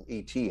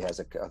E.T. has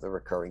a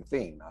recurring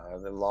theme.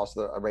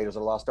 The Raiders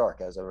of the Lost Ark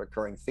has a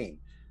recurring theme.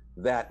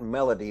 That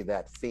melody,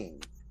 that theme,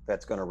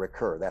 that's going to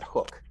recur. That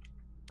hook,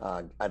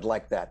 I'd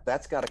like that.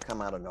 That's got to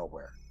come out of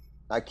nowhere.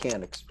 I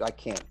can't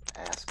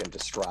ask and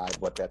describe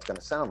what that's going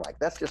to sound like.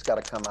 That's just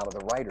got to come out of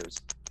the writer's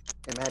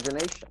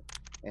imagination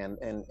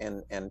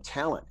and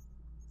talent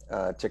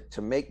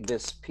to make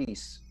this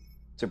piece,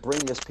 to bring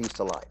this piece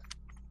to life.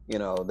 You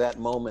know, that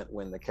moment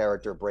when the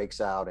character breaks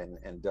out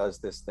and does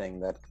this thing,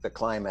 that the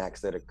climax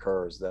that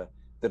occurs, the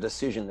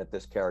decision that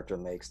this character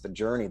makes, the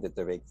journey that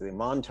they make, the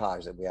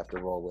montage that we have to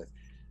roll with,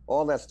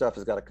 all that stuff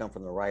has got to come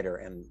from the writer.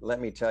 And let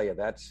me tell you,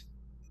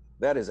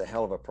 that is a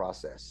hell of a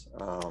process,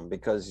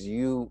 because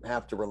you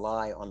have to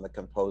rely on the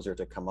composer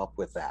to come up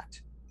with that.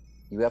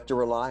 You have to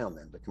rely on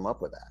them to come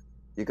up with that.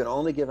 You can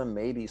only give them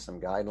maybe some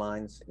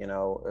guidelines, you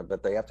know,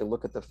 but they have to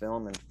look at the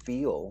film and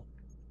feel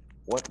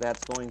what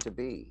that's going to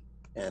be.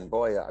 And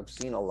boy, I've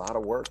seen a lot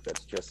of work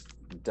that's just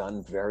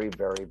done very,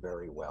 very,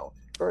 very well.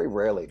 Very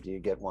rarely do you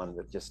get one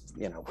that just,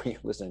 you know, when you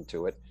listen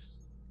to it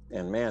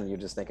and man, you're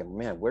just thinking,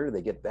 man, where did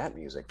they get that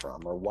music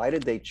from? Or why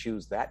did they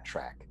choose that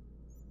track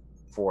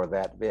for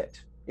that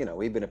bit? You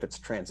know, even if it's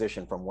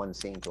transition from one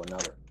scene to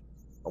another.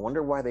 I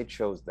wonder why they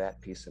chose that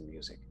piece of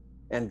music.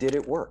 And did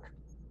it work?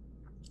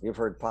 You've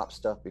heard pop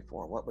stuff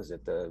before. What was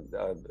it?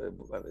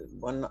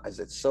 One, is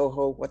it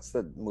Soho? What's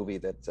the movie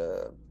that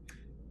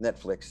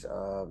Netflix,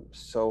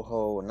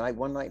 Soho,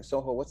 One Night in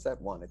Soho? What's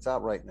that one? It's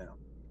out right now.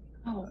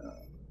 Oh,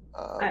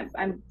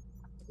 I'm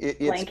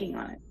blanking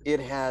on it. It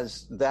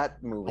has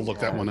that movie. I'll look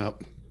that one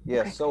up.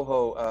 Yeah, Okay.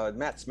 Soho.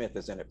 Matt Smith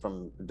is in it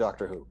from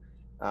Doctor Who.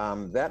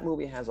 That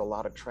movie has a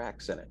lot of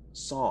tracks in it,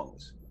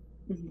 songs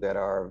that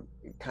are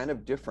kind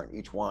of different,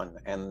 each one,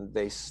 and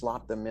they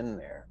slot them in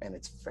there, and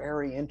it's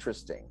very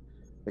interesting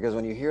because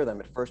when you hear them,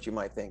 at first you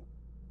might think,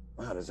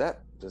 wow, does that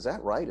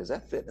right? Does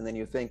that fit? And then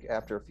you think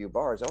after a few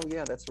bars, oh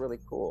yeah, that's really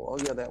cool.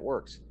 Oh yeah, that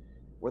works.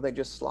 Where they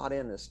just slot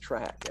in this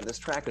track, and this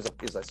track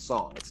is a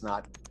song. It's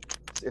not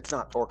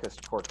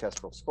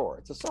orchestral score.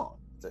 It's a song.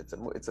 It's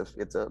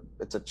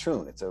a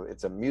tune.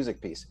 It's a music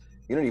piece.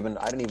 I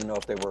didn't even know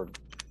if they were,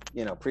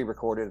 you know,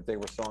 pre-recorded, if they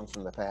were songs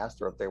from the past,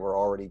 or if they were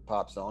already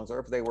pop songs, or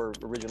if they were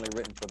originally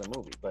written for the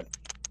movie. But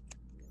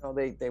you know,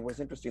 they was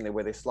interesting the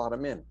way they slot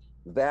them in.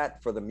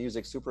 That for the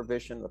music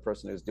supervision, the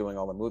person who's doing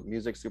all the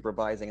music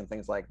supervising and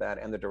things like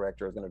that, and the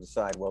director is going to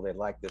decide, well, they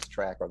like this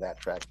track or that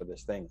track for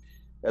this thing,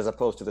 as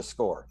opposed to the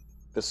score.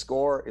 The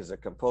score is a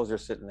composer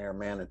sitting there,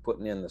 man, and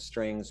putting in the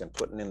strings and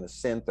putting in the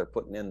synth or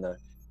putting in the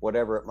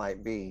whatever it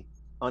might be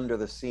under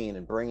the scene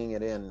and bringing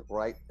it in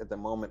right at the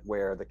moment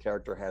where the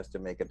character has to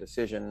make a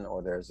decision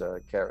or there's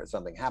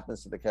something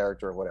happens to the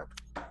character or whatever.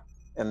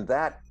 And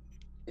that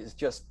is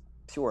just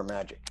pure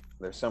magic.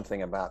 There's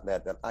something about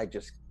that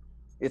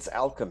it's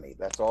alchemy.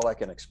 That's all I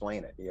can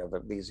explain it. You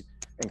have these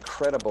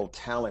incredible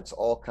talents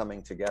all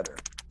coming together,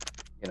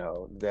 you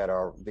know, that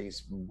are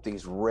these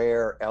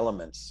rare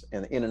elements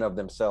in and of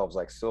themselves,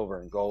 like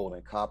silver and gold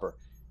and copper,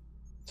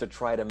 to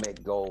try to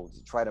make gold,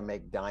 to try to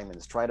make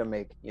diamonds, try to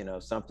make, you know,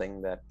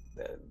 something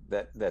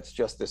that's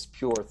just this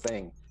pure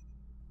thing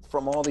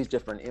from all these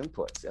different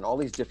inputs and all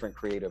these different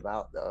creative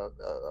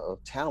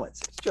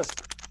talents.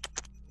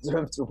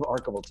 It's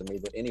remarkable to me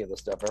that any of this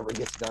stuff ever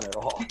gets done at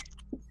all.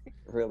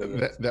 It really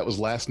is. That was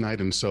Last Night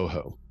in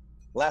Soho.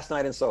 Last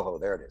Night in Soho.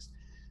 There it is.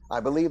 I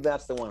believe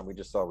that's the one we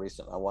just saw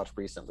recently. I watched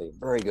recently.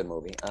 Very good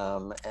movie.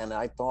 And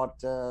I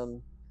thought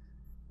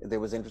it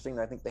was interesting.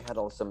 I think they had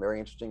some very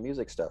interesting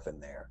music stuff in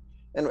there.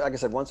 And like I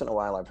said, once in a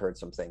while I've heard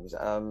some things.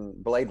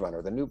 Blade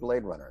Runner, the new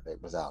Blade Runner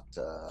that was out,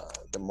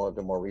 the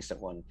more recent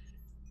one,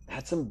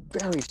 had some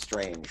very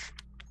strange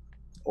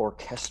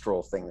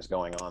orchestral things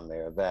going on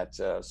there. That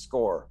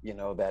score, you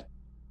know, that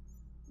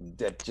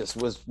just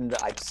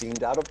it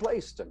seemed out of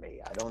place to me.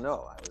 I don't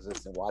know. I was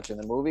just watching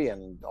the movie,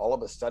 and all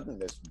of a sudden,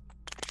 this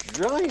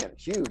giant,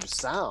 huge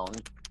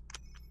sound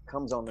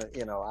comes on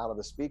out of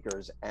the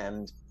speakers,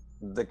 and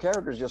the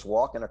character's just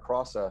walking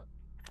across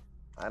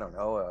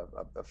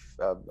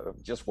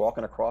just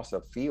walking across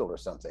a field or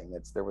something.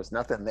 There was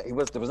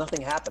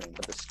nothing happening,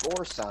 but the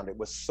score sound, it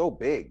was so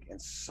big and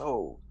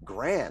so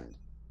grand,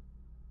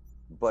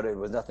 but it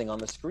was nothing on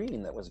the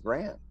screen that was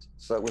grand.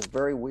 So it was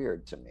very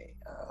weird to me.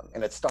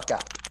 And it stuck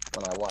out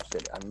when I watched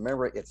it. I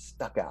remember it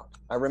stuck out.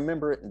 I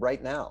remember it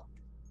right now,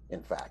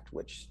 in fact,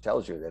 which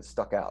tells you that it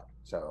stuck out.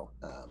 So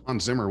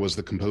Hans Zimmer was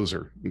the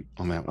composer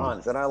on that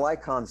one. And I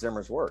like Hans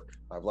Zimmer's work.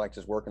 I've liked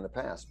his work in the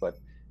past, but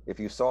if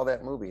you saw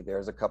that movie,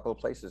 there's a couple of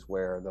places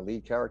where the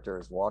lead character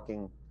is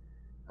walking,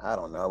 I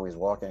don't know, he's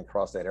walking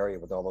across that area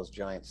with all those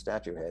giant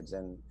statue heads,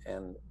 and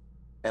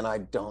I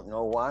don't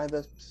know why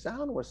the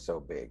sound was so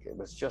big. It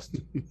was just,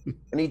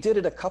 and he did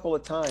it a couple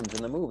of times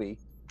in the movie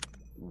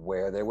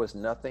where there was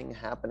nothing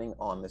happening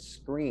on the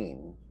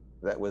screen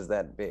that was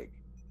that big.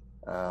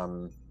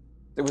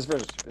 It was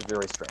very,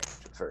 very strange.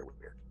 It was very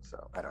weird.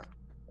 So I don't know.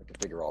 I can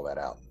figure all that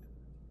out.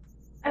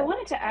 I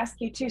wanted to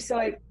ask you too.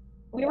 So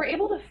we were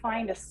able to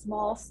find a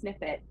small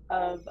snippet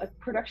of a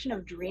production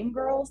of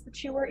Dreamgirls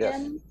that you were Yes,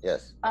 in.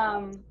 yes.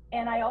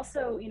 And I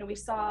also, we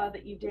saw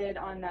that you did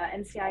on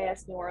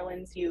NCIS New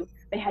Orleans.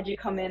 They had you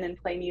come in and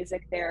play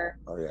music there.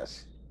 Oh,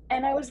 yes.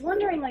 And I was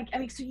wondering, like, I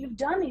mean, so you've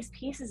done these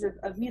pieces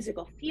of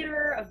musical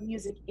theater, of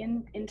music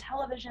in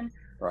television.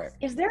 Right.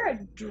 Is there a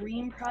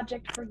dream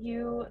project for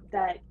you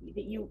that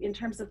you, in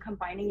terms of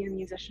combining your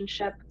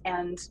musicianship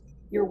and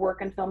your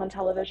work in film and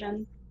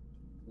television?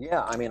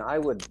 Yeah, I mean, I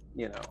would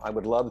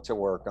love to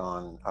work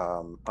on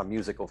a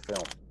musical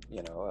film,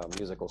 a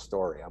musical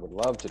story. I would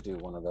love to do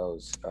one of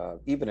those,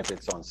 even if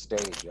it's on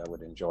stage. I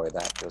would enjoy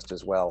that just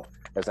as well.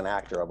 As an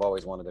actor, I've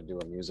always wanted to do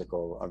a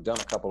musical. I've done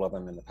a couple of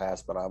them in the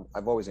past, but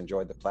I've always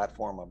enjoyed the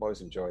platform. I've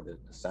always enjoyed the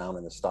sound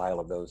and the style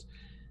of those.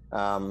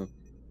 Um,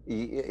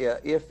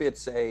 if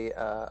it's a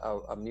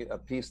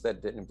piece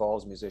that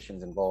involves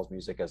musicians, involves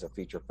music as a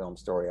feature film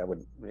story, I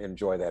would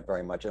enjoy that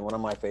very much. And one of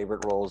my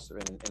favorite roles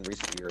in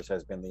recent years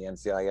has been the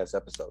NCIS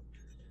episode,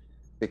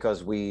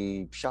 because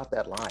we shot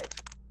that live.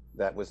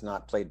 That was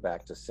not played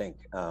back to sync.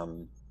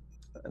 And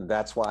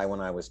that's why when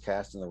I was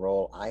cast in the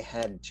role, I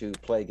had to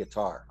play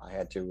guitar. I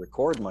had to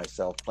record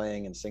myself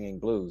playing and singing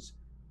blues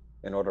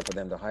in order for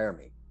them to hire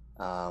me.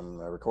 I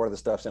recorded the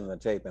stuff, sent them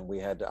the tape, and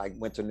I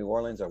went to New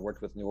Orleans. I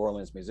worked with New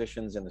Orleans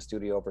musicians in the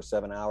studio for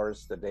 7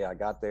 hours the day I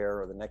got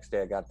there, or the next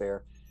day I got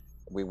there.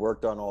 We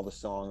worked on all the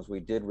songs. We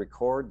did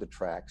record the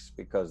tracks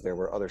because there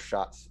were other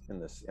shots in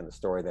the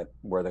story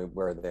where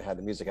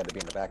the music had to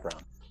be in the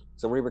background.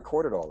 So we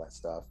recorded all that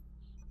stuff,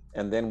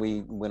 and then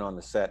we went on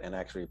the set and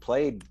actually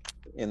played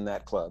in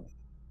that club.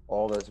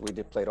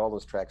 Played all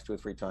those tracks 2 or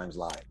 3 times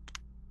live,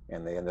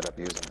 and they ended up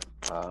using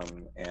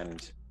them.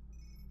 And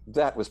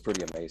that was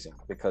pretty amazing,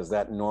 because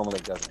that normally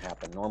doesn't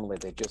happen. Normally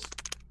they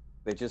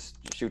just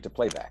shoot to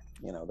playback.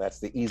 That's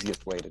the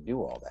easiest way to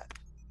do all that.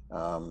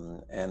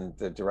 And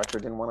the director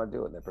didn't want to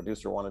do it. The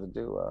producer wanted to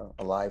do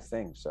a live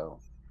thing.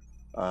 So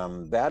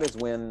that is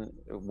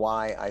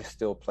why I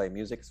still play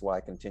music. It's why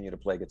I continue to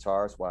play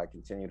guitars, why I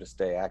continue to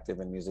stay active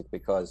in music,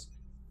 because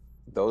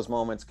those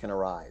moments can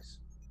arise,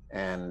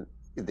 and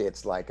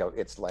it's like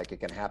it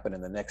can happen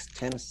in the next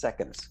 10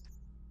 seconds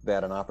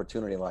that an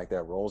opportunity like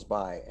that rolls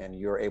by and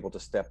you're able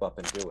to step up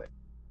and do it.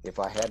 If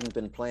I hadn't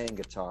been playing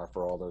guitar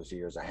for all those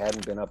years, I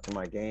hadn't been up to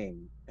my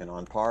game and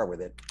on par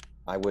with it,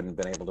 I wouldn't have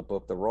been able to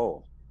book the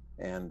role.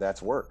 And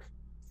that's work.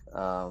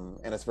 And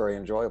it's very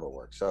enjoyable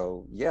work.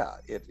 So yeah,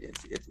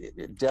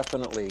 it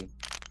definitely,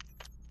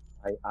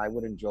 I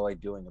would enjoy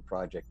doing a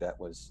project that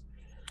was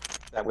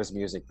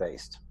music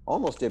based.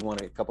 Almost did one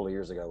a couple of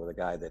years ago with a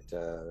guy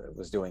that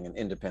was doing an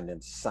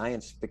independent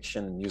science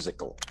fiction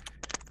musical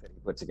that he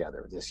put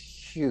together, this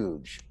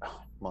huge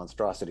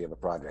monstrosity of a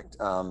project.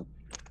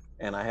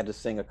 And I had to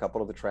sing a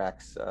couple of the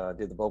tracks,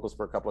 did the vocals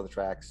for a couple of the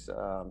tracks.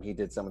 He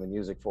did some of the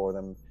music for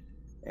them,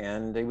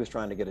 and he was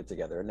trying to get it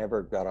together. It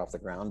never got off the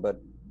ground,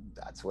 but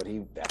that's what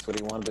he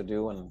wanted to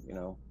do, and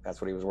that's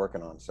what he was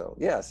working on. So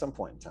yeah, at some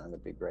point in time,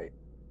 it'd be great.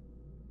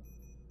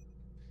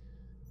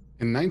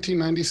 In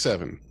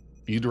 1997,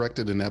 you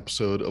directed an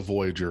episode of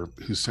Voyager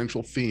whose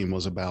central theme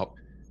was about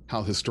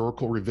how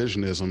historical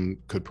revisionism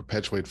could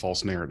perpetuate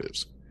false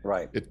narratives.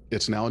 Right.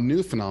 It's now a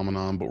new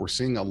phenomenon, but we're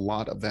seeing a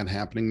lot of that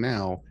happening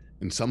now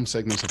in some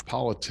segments of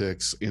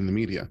politics in the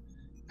media.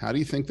 How do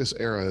you think this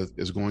era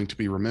is going to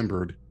be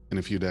remembered in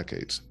a few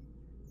decades?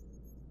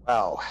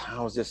 Wow,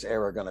 how is this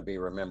era going to be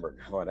remembered?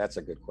 Well, that's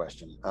a good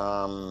question.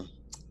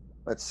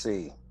 Let's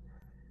see.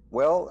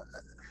 Well,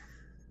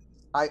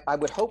 I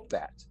would hope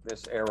that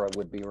this era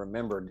would be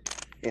remembered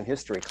in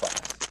history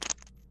class,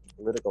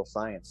 political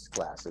science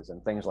classes,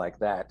 and things like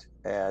that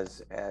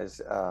as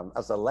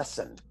a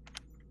lesson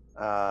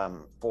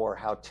for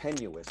how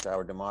tenuous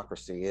our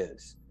democracy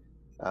is.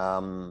 I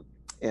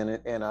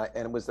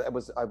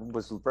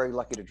was very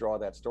lucky to draw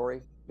that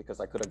story, because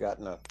I could have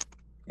gotten a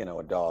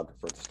dog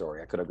for the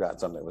story. I could have gotten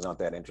something that was not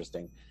that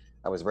interesting.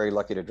 I was very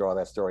lucky to draw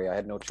that story. I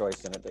had no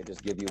choice in it. They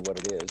just give you what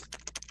it is.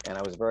 And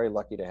I was very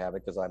lucky to have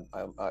it, because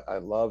I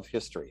love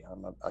history.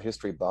 I'm a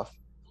history buff.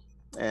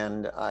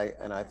 And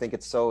I think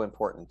it's so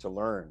important to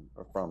learn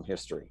from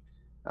history.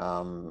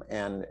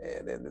 And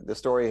the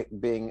story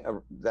being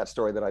that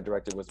story that I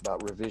directed was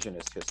about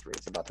revisionist history.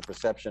 It's about the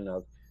perception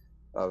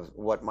of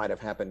what might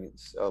have happened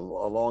a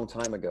long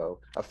time ago,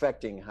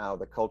 affecting how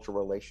the cultural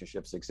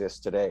relationships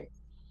exist today.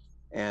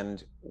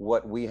 And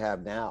what we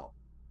have now,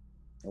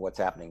 and what's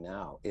happening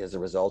now, is a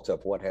result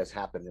of what has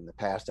happened in the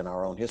past in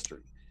our own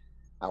history.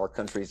 Our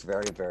country is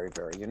very, very,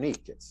 very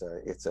unique.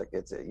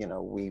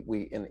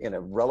 We in a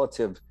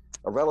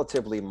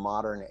relatively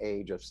modern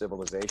age of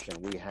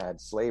civilization, we had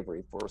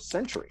slavery for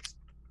centuries,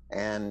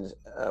 and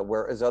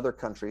whereas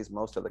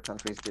most other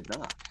countries did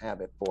not have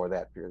it for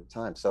that period of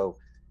time. So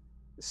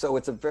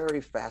it's a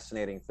very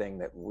fascinating thing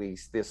that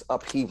this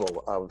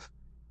upheaval of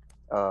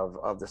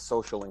the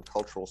social and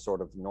cultural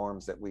sort of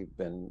norms that we've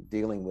been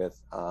dealing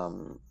with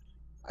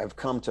have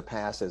come to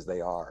pass as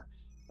they are.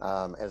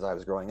 As I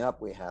was growing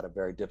up, we had a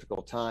very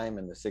difficult time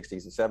in the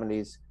 60s and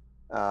 70s.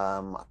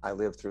 I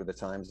lived through the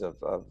times of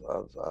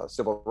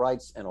civil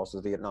rights and also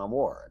the Vietnam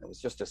War. And it was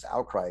just this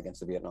outcry against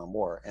the Vietnam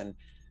War. And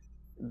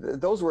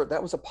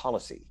that was a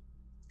policy.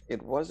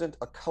 It wasn't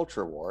a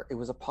culture war, it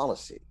was a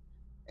policy.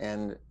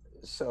 And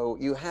so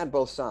you had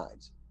both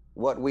sides.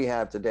 What we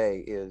have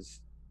today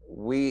is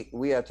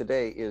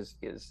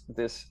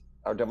this,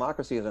 our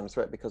democracy is under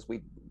threat because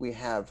we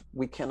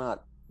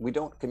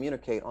don't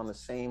communicate on the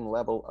same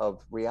level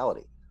of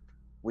reality.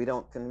 We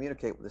don't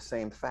communicate with the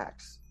same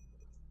facts.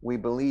 We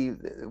believe,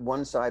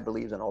 one side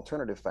believes in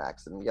alternative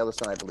facts and the other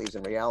side believes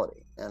in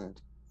reality.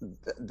 And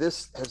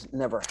this has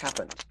never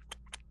happened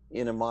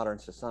in a modern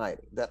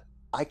society that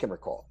I can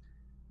recall.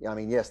 I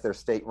mean, yes, there's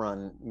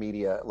state-run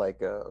media like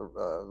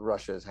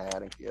Russia's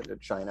had, and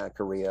China,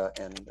 Korea,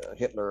 and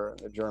Hitler and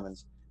the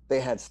Germans. They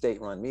had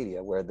state-run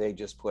media where they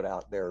just put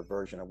out their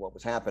version of what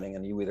was happening,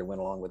 and you either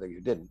went along with it or you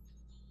didn't.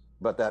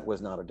 But that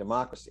was not a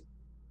democracy.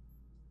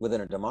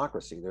 Within a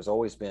democracy, there's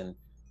always been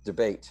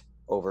debate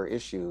over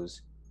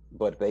issues,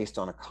 but based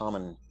on a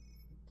common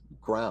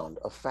ground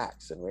of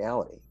facts and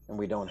reality, and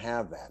we don't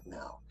have that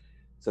now.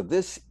 So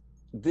this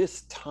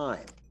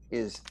time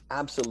is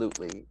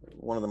absolutely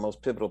one of the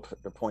most pivotal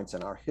points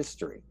in our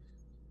history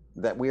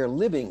that we are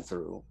living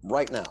through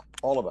right now.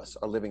 All of us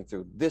are living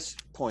through this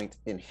point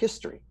in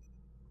history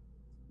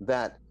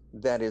that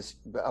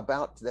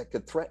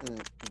could threaten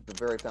the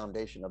very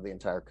foundation of the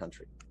entire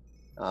country,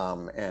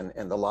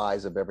 and the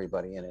lives of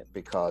everybody in it,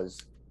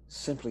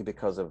 simply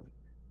because of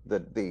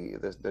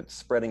the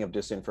spreading of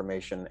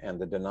disinformation and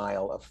the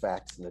denial of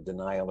facts and the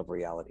denial of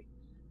reality.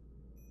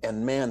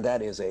 And man,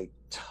 that is a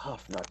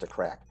tough nut to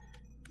crack.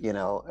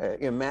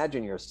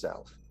 Imagine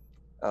yourself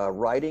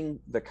writing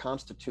the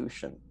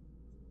Constitution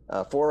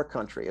for a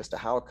country as to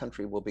how a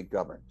country will be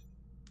governed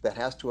that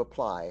has to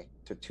apply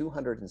to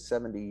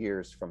 270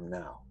 years from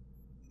now.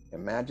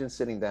 Imagine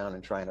sitting down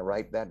and trying to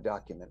write that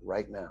document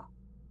right now,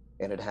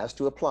 and it has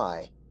to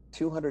apply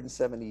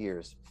 270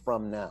 years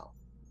from now.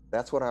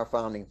 That's what our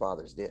founding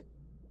fathers did.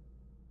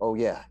 Oh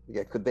yeah,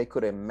 they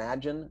could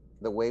imagine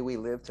the way we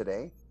live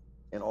today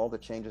and all the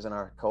changes in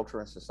our culture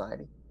and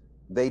society.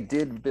 They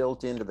did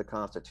built into the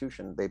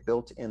Constitution, they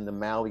built in the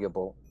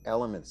malleable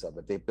elements of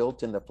it. They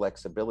built in the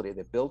flexibility,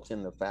 they built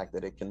in the fact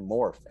that it can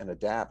morph and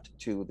adapt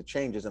to the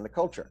changes in the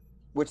culture,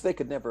 which they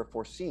could never have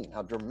foreseen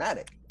how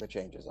dramatic the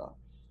changes are.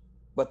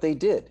 But they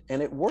did,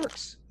 and it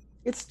works.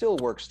 It still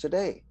works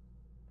today.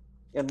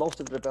 In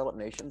most of the developed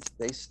nations,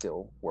 they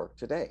still work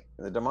today,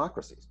 in the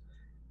democracies.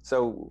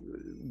 So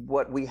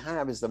what we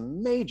have is the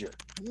major,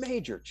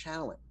 major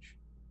challenge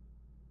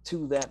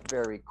to that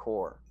very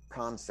core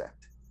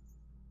concept,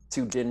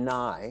 to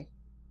deny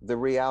the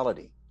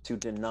reality, to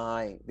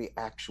deny the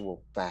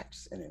actual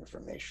facts and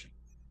information.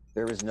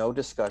 There is no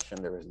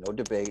discussion, there is no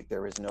debate,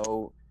 there is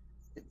no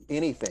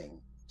anything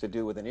to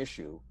do with an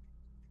issue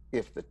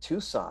if the two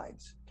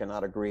sides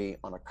cannot agree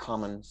on a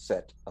common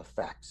set of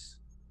facts.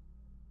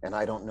 And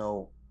I don't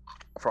know,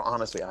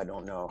 honestly, I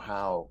don't know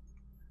how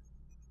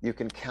you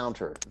can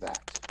counter that.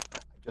 I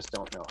just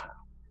don't know how.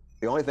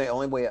 The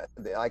only way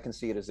I can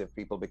see it is if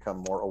people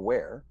become more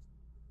aware,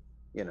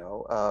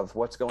 of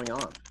what's going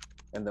on.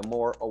 And the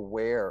more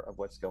aware of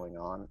what's going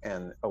on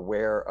and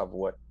aware of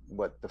what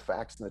the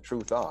facts and the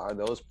truth are,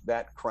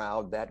 that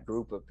crowd, that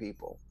group of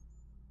people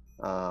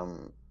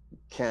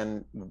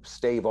can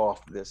stave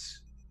off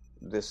this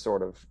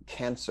sort of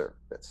cancer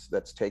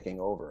that's taking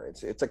over.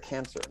 It's a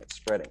cancer and it's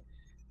spreading.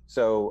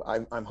 So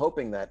I'm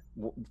hoping that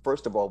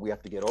first of all we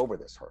have to get over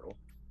this hurdle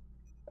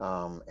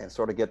and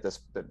sort of get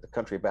the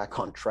country back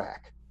on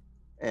track.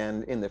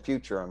 And in the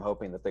future, I'm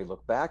hoping that they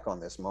look back on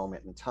this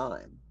moment in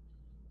time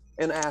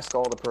and ask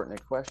all the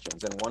pertinent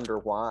questions and wonder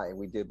why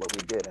we did what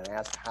we did, and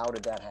ask how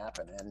did that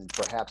happen, and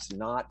perhaps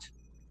not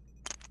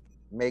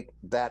make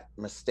that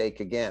mistake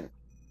again.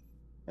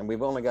 And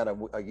we've only got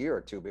a year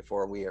or two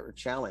before we are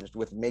challenged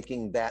with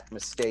making that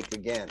mistake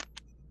again.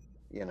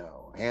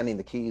 Handing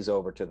the keys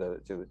over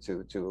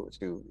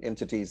to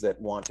entities that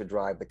want to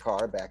drive the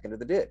car back into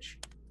the ditch.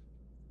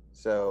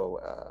 So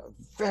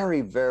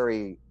very,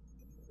 very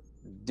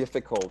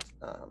difficult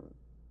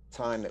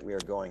time that we are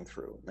going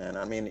through, man.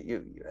 I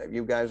mean,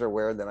 you guys are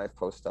aware that I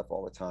post stuff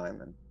all the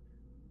time,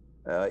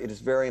 and it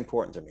is very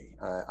important to me.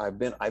 I've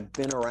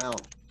been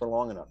around for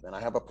long enough, and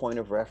I have a point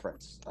of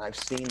reference. I've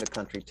seen the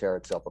country tear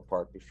itself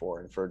apart before,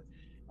 and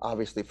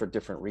obviously for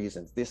different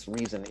reasons. This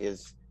reason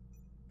is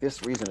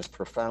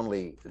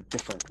profoundly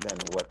different than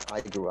what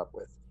I grew up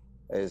with.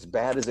 As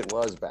bad as it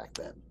was back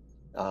then,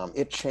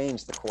 it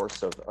changed the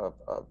course of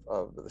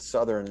the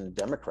Southern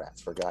Democrats,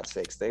 for God's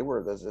sakes.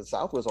 The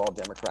South was all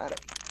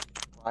Democratic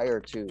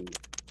prior to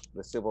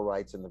the civil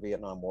rights and the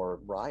Vietnam War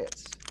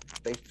riots.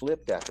 They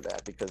flipped after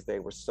that because they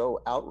were so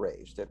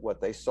outraged at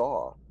what they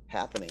saw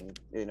happening.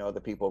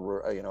 The people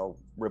were,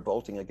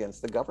 revolting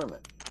against the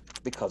government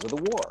because of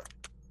the war,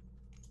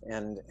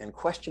 and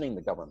questioning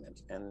the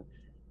government and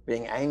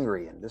being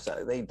angry, and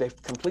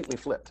they've completely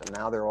flipped, and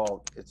now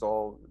it's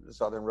all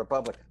Southern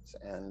Republicans,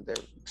 and they're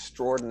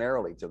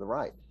extraordinarily to the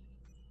right.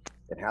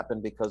 It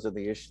happened because of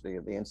the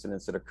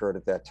incidents that occurred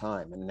at that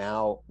time, and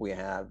now we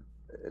have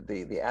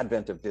the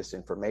advent of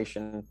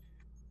disinformation,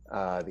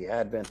 the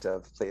advent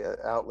of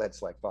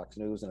outlets like Fox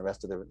News and the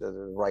rest of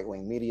the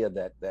right-wing media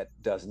that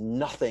does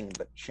nothing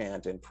but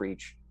chant and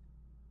preach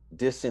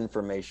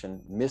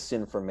disinformation,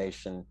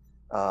 misinformation,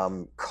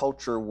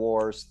 culture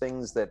wars,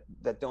 things that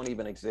don't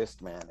even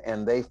exist, man.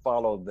 And they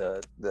follow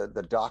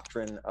the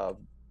doctrine of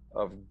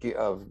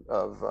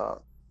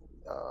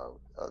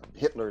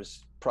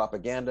Hitler's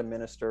propaganda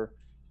minister,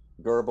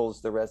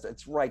 Goebbels, the rest.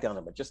 It's right down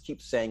there, but just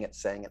keep saying it,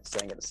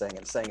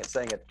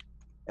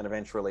 and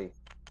eventually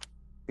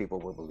people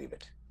will believe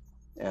it.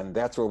 And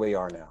that's where we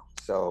are now.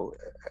 So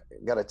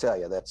I got to tell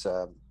you, that's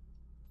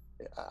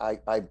I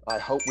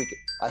hope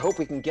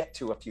we can get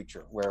to a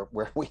future where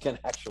we can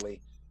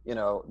actually,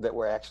 that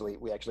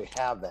we actually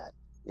have that,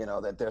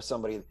 that there's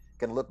somebody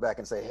can look back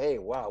and say, hey,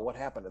 wow, what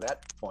happened to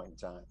that point in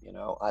time?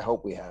 I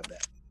hope we have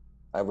that.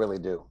 I really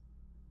do.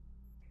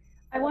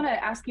 I want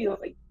to ask you,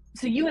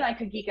 so you and I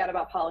could geek out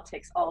about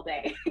politics all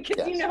day because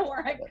Yes. you know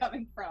where I'm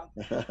coming from.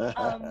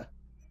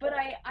 But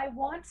I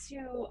want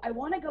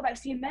to go back.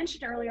 So you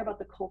mentioned earlier about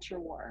the culture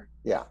war.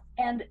 Yeah.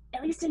 And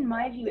at least in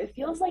my view, it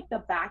feels like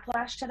the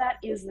backlash to that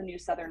is the New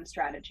Southern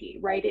strategy,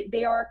 right?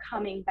 They are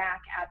coming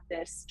back at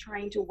this,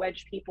 trying to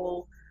wedge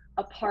people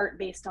apart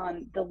based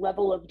on the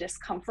level of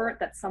discomfort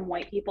that some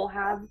white people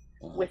have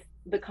with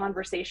the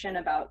conversation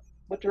about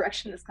what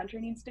direction this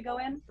country needs to go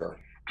in. Sure.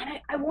 And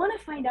I want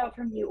to find out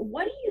from you,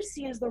 what do you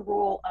see as the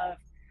role of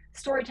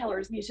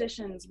storytellers,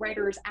 musicians,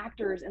 writers,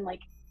 actors, and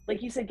like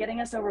you said, getting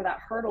us over that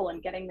hurdle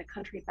and getting the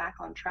country back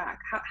on track?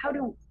 How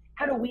do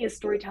we as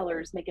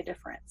storytellers make a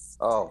difference?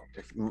 Oh,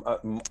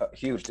 a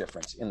huge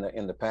difference. In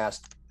the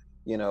past,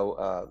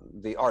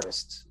 the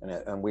artists,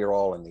 and we're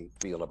all in the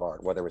field of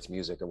art, whether it's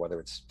music or whether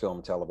it's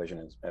film,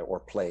 television,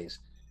 or plays.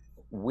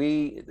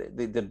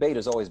 The debate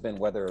has always been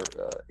whether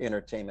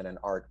entertainment and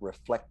art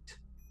reflect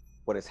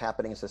what is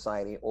happening in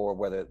society or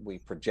whether we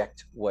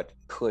project what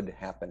could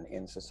happen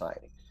in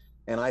society.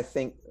 And I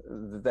think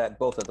that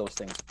both of those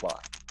things apply.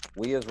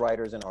 We as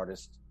writers and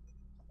artists,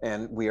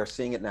 and we are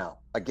seeing it now.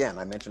 Again,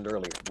 I mentioned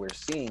earlier, we're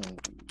seeing,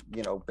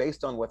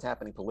 based on what's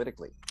happening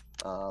politically,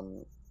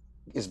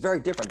 is very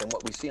different than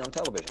what we see on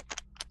television.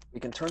 We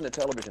can turn the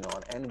television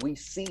on and we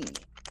see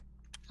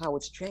how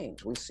it's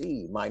changed. We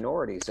see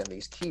minorities in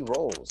these key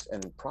roles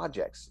and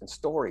projects and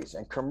stories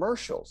and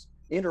commercials,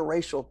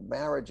 interracial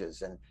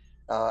marriages and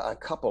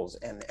couples,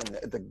 and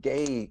the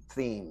gay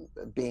theme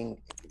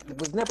it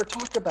was never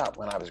talked about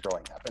when I was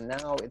growing up, and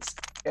now it's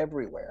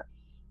everywhere.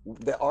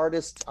 The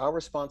artists, our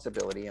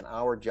responsibility and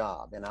our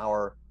job and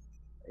our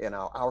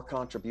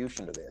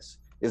contribution to this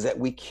is that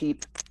we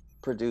keep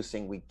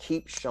producing, we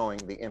keep showing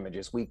the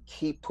images, we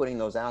keep putting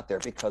those out there,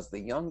 because the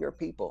younger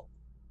people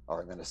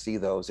are going to see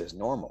those as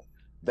normal.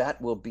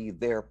 That will be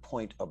their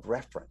point of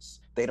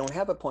reference. They don't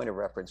have a point of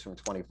reference from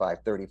 25,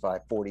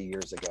 35, 40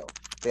 years ago.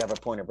 They have a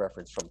point of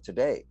reference from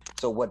today.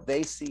 So what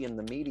they see in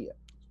the media,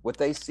 what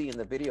they see in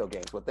the video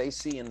games, what they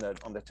see on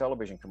the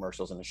television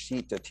commercials and the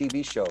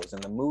TV shows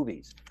and the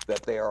movies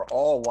that they are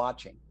all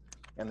watching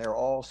and they're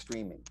all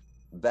streaming,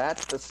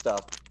 that's the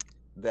stuff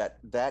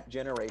that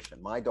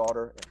generation, my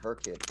daughter and her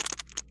kid,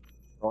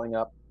 growing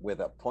up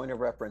with a point of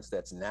reference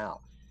that's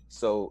now.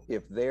 So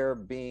if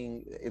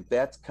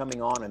that's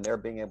coming on and they're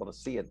being able to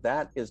see it,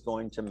 that is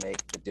going to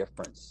make the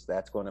difference.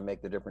 That's going to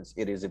make the difference.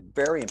 It is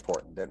very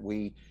important that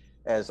we,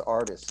 as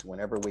artists,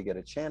 whenever we get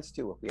a chance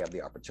to, if we have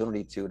the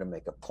opportunity to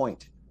make a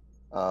point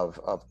of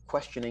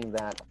questioning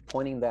that,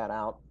 pointing that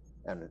out,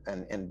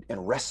 and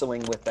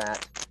wrestling with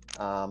that,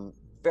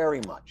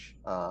 very much.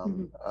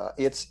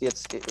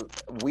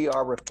 We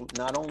are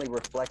not only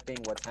reflecting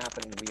what's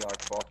happening, we are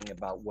talking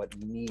about what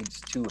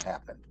needs to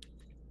happen.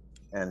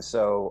 And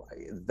so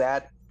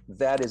that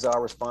is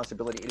our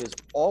responsibility. It has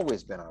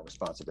always been our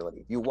responsibility.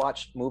 If you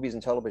watch movies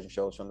and television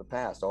shows from the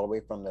past, all the way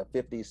from the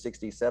 50s,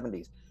 60s,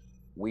 70s,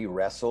 we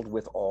wrestled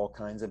with all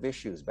kinds of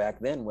issues. Back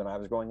then, when I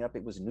was growing up,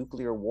 it was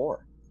nuclear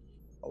war.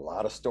 A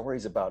lot of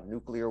stories about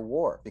nuclear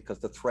war, because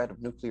the threat of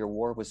nuclear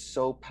war was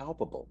so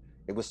palpable.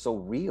 It was so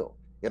real.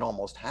 It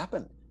almost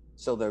happened.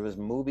 So there was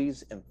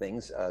movies and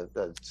things,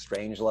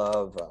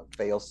 Strangelove,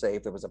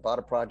 Failsafe. There was about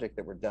a project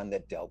that were done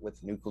that dealt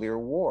with nuclear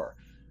war.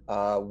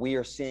 We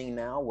are seeing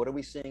now, what are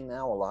we seeing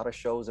now? A lot of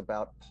shows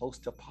about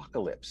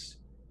post-apocalypse,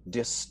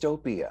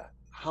 dystopia.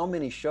 How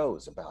many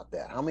shows about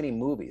that? How many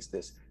movies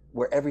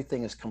where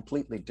everything is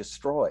completely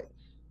destroyed?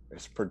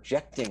 It's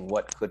projecting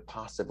what could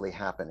possibly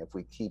happen if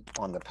we keep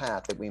on the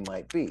path that we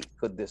might be.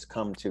 Could this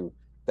come to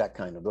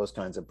those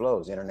kinds of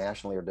blows,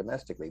 internationally or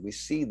domestically? We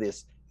see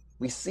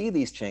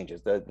these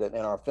changes. And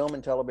our film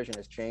and television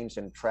has changed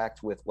and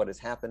tracked with what has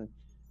happened,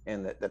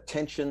 and the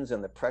tensions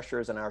and the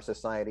pressures in our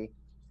society.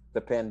 The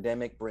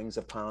pandemic brings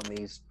upon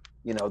these,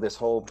 this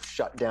whole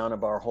shutdown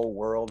of our whole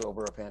world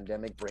over a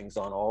pandemic brings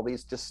on all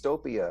these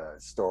dystopia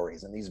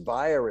stories and these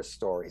virus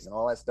stories, and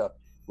all that stuff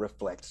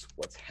reflects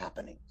what's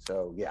happening.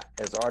 So yeah,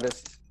 as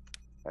artists,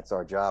 that's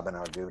our job and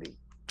our duty.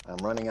 I'm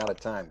running out of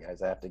time,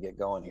 guys. I have to get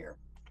going here.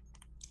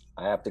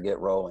 I have to get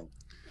rolling.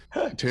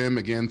 Tim,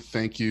 again,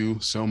 thank you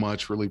so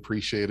much. Really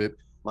appreciate it.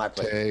 My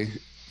pleasure. Tay,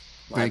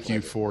 thank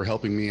you for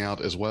helping me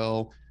out as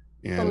well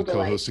and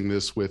co-hosting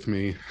this with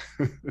me.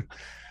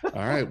 All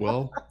right.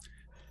 Well,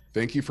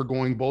 thank you for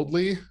going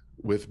boldly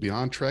with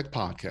Beyond Trek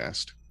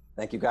podcast.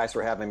 Thank you guys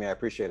for having me. I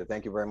appreciate it.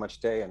 Thank you very much,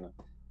 Tay, and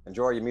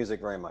enjoy your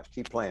music very much.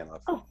 Keep playing,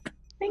 love. Oh,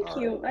 thank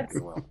you. That's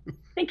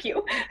thank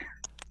you.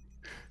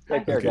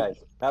 Take care, guys.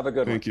 Have a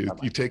good one. Thank you.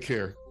 Bye-bye. You take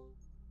care.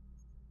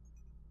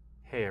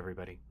 Hey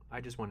everybody,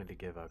 I just wanted to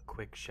give a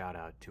quick shout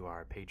out to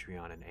our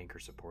Patreon and Anchor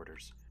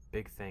supporters.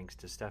 Big thanks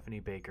to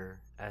Stephanie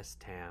Baker, S.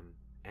 Tam,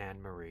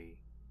 Anne Marie,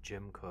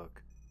 Jim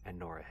Cook, and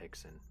Nora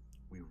Hickson.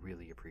 We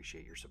really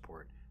appreciate your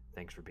support.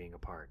 Thanks for being a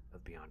part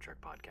of Beyond Trek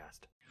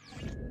Podcast.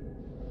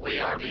 We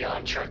are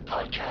Beyond Trek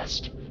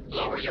Podcast.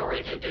 Lower your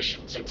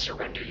inhibitions and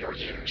surrender your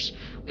years.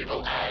 We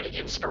will add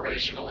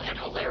inspirational and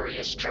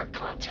hilarious Trek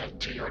content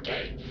to your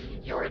day.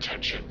 Your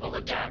attention will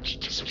adapt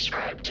to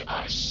subscribe to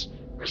us.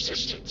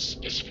 Resistance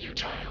is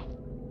futile.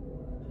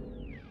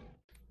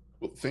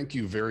 Well, thank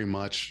you very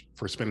much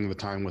for spending the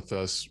time with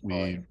us.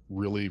 We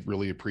really,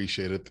 really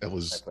appreciate it. That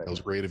was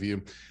great of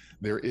you.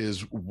 There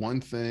is one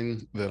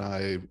thing that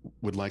I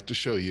would like to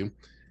show you,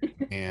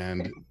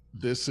 and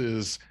this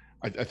is,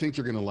 I think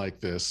you're going to like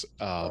this.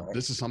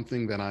 This is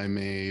something that I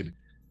made,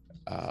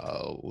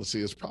 let's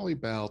see, it's probably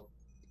about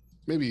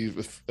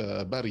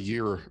a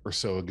year or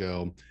so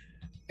ago,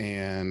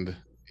 and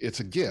it's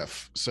a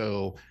GIF.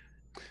 So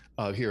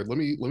here, let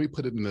me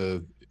put it in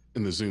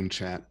the Zoom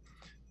chat.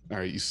 All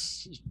right, you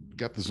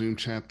got the Zoom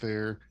chat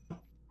there.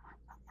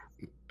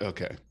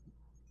 Okay,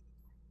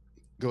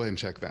 go ahead and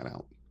check that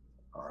out.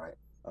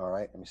 All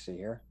right. Let me see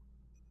here.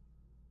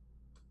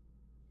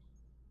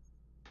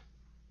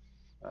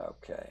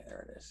 Okay,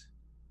 there it is.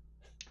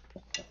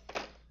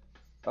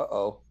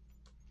 Uh-oh.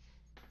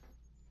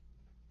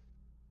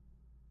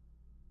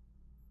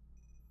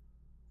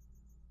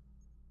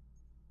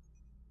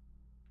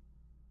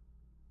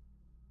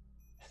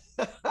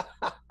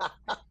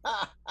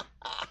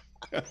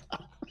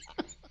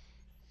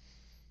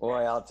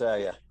 Boy, I'll tell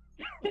you,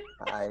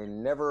 I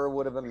never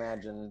would have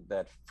imagined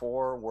that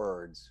 4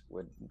 words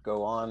would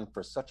go on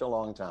for such a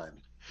long time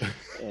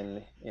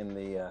in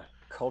the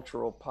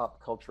pop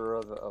culture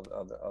of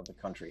the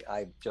country.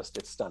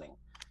 It's stunning.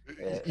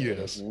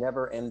 It's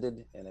never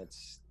ended, and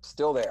it's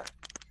still there.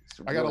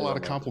 I got a lot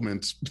of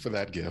compliments for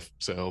that GIF.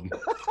 So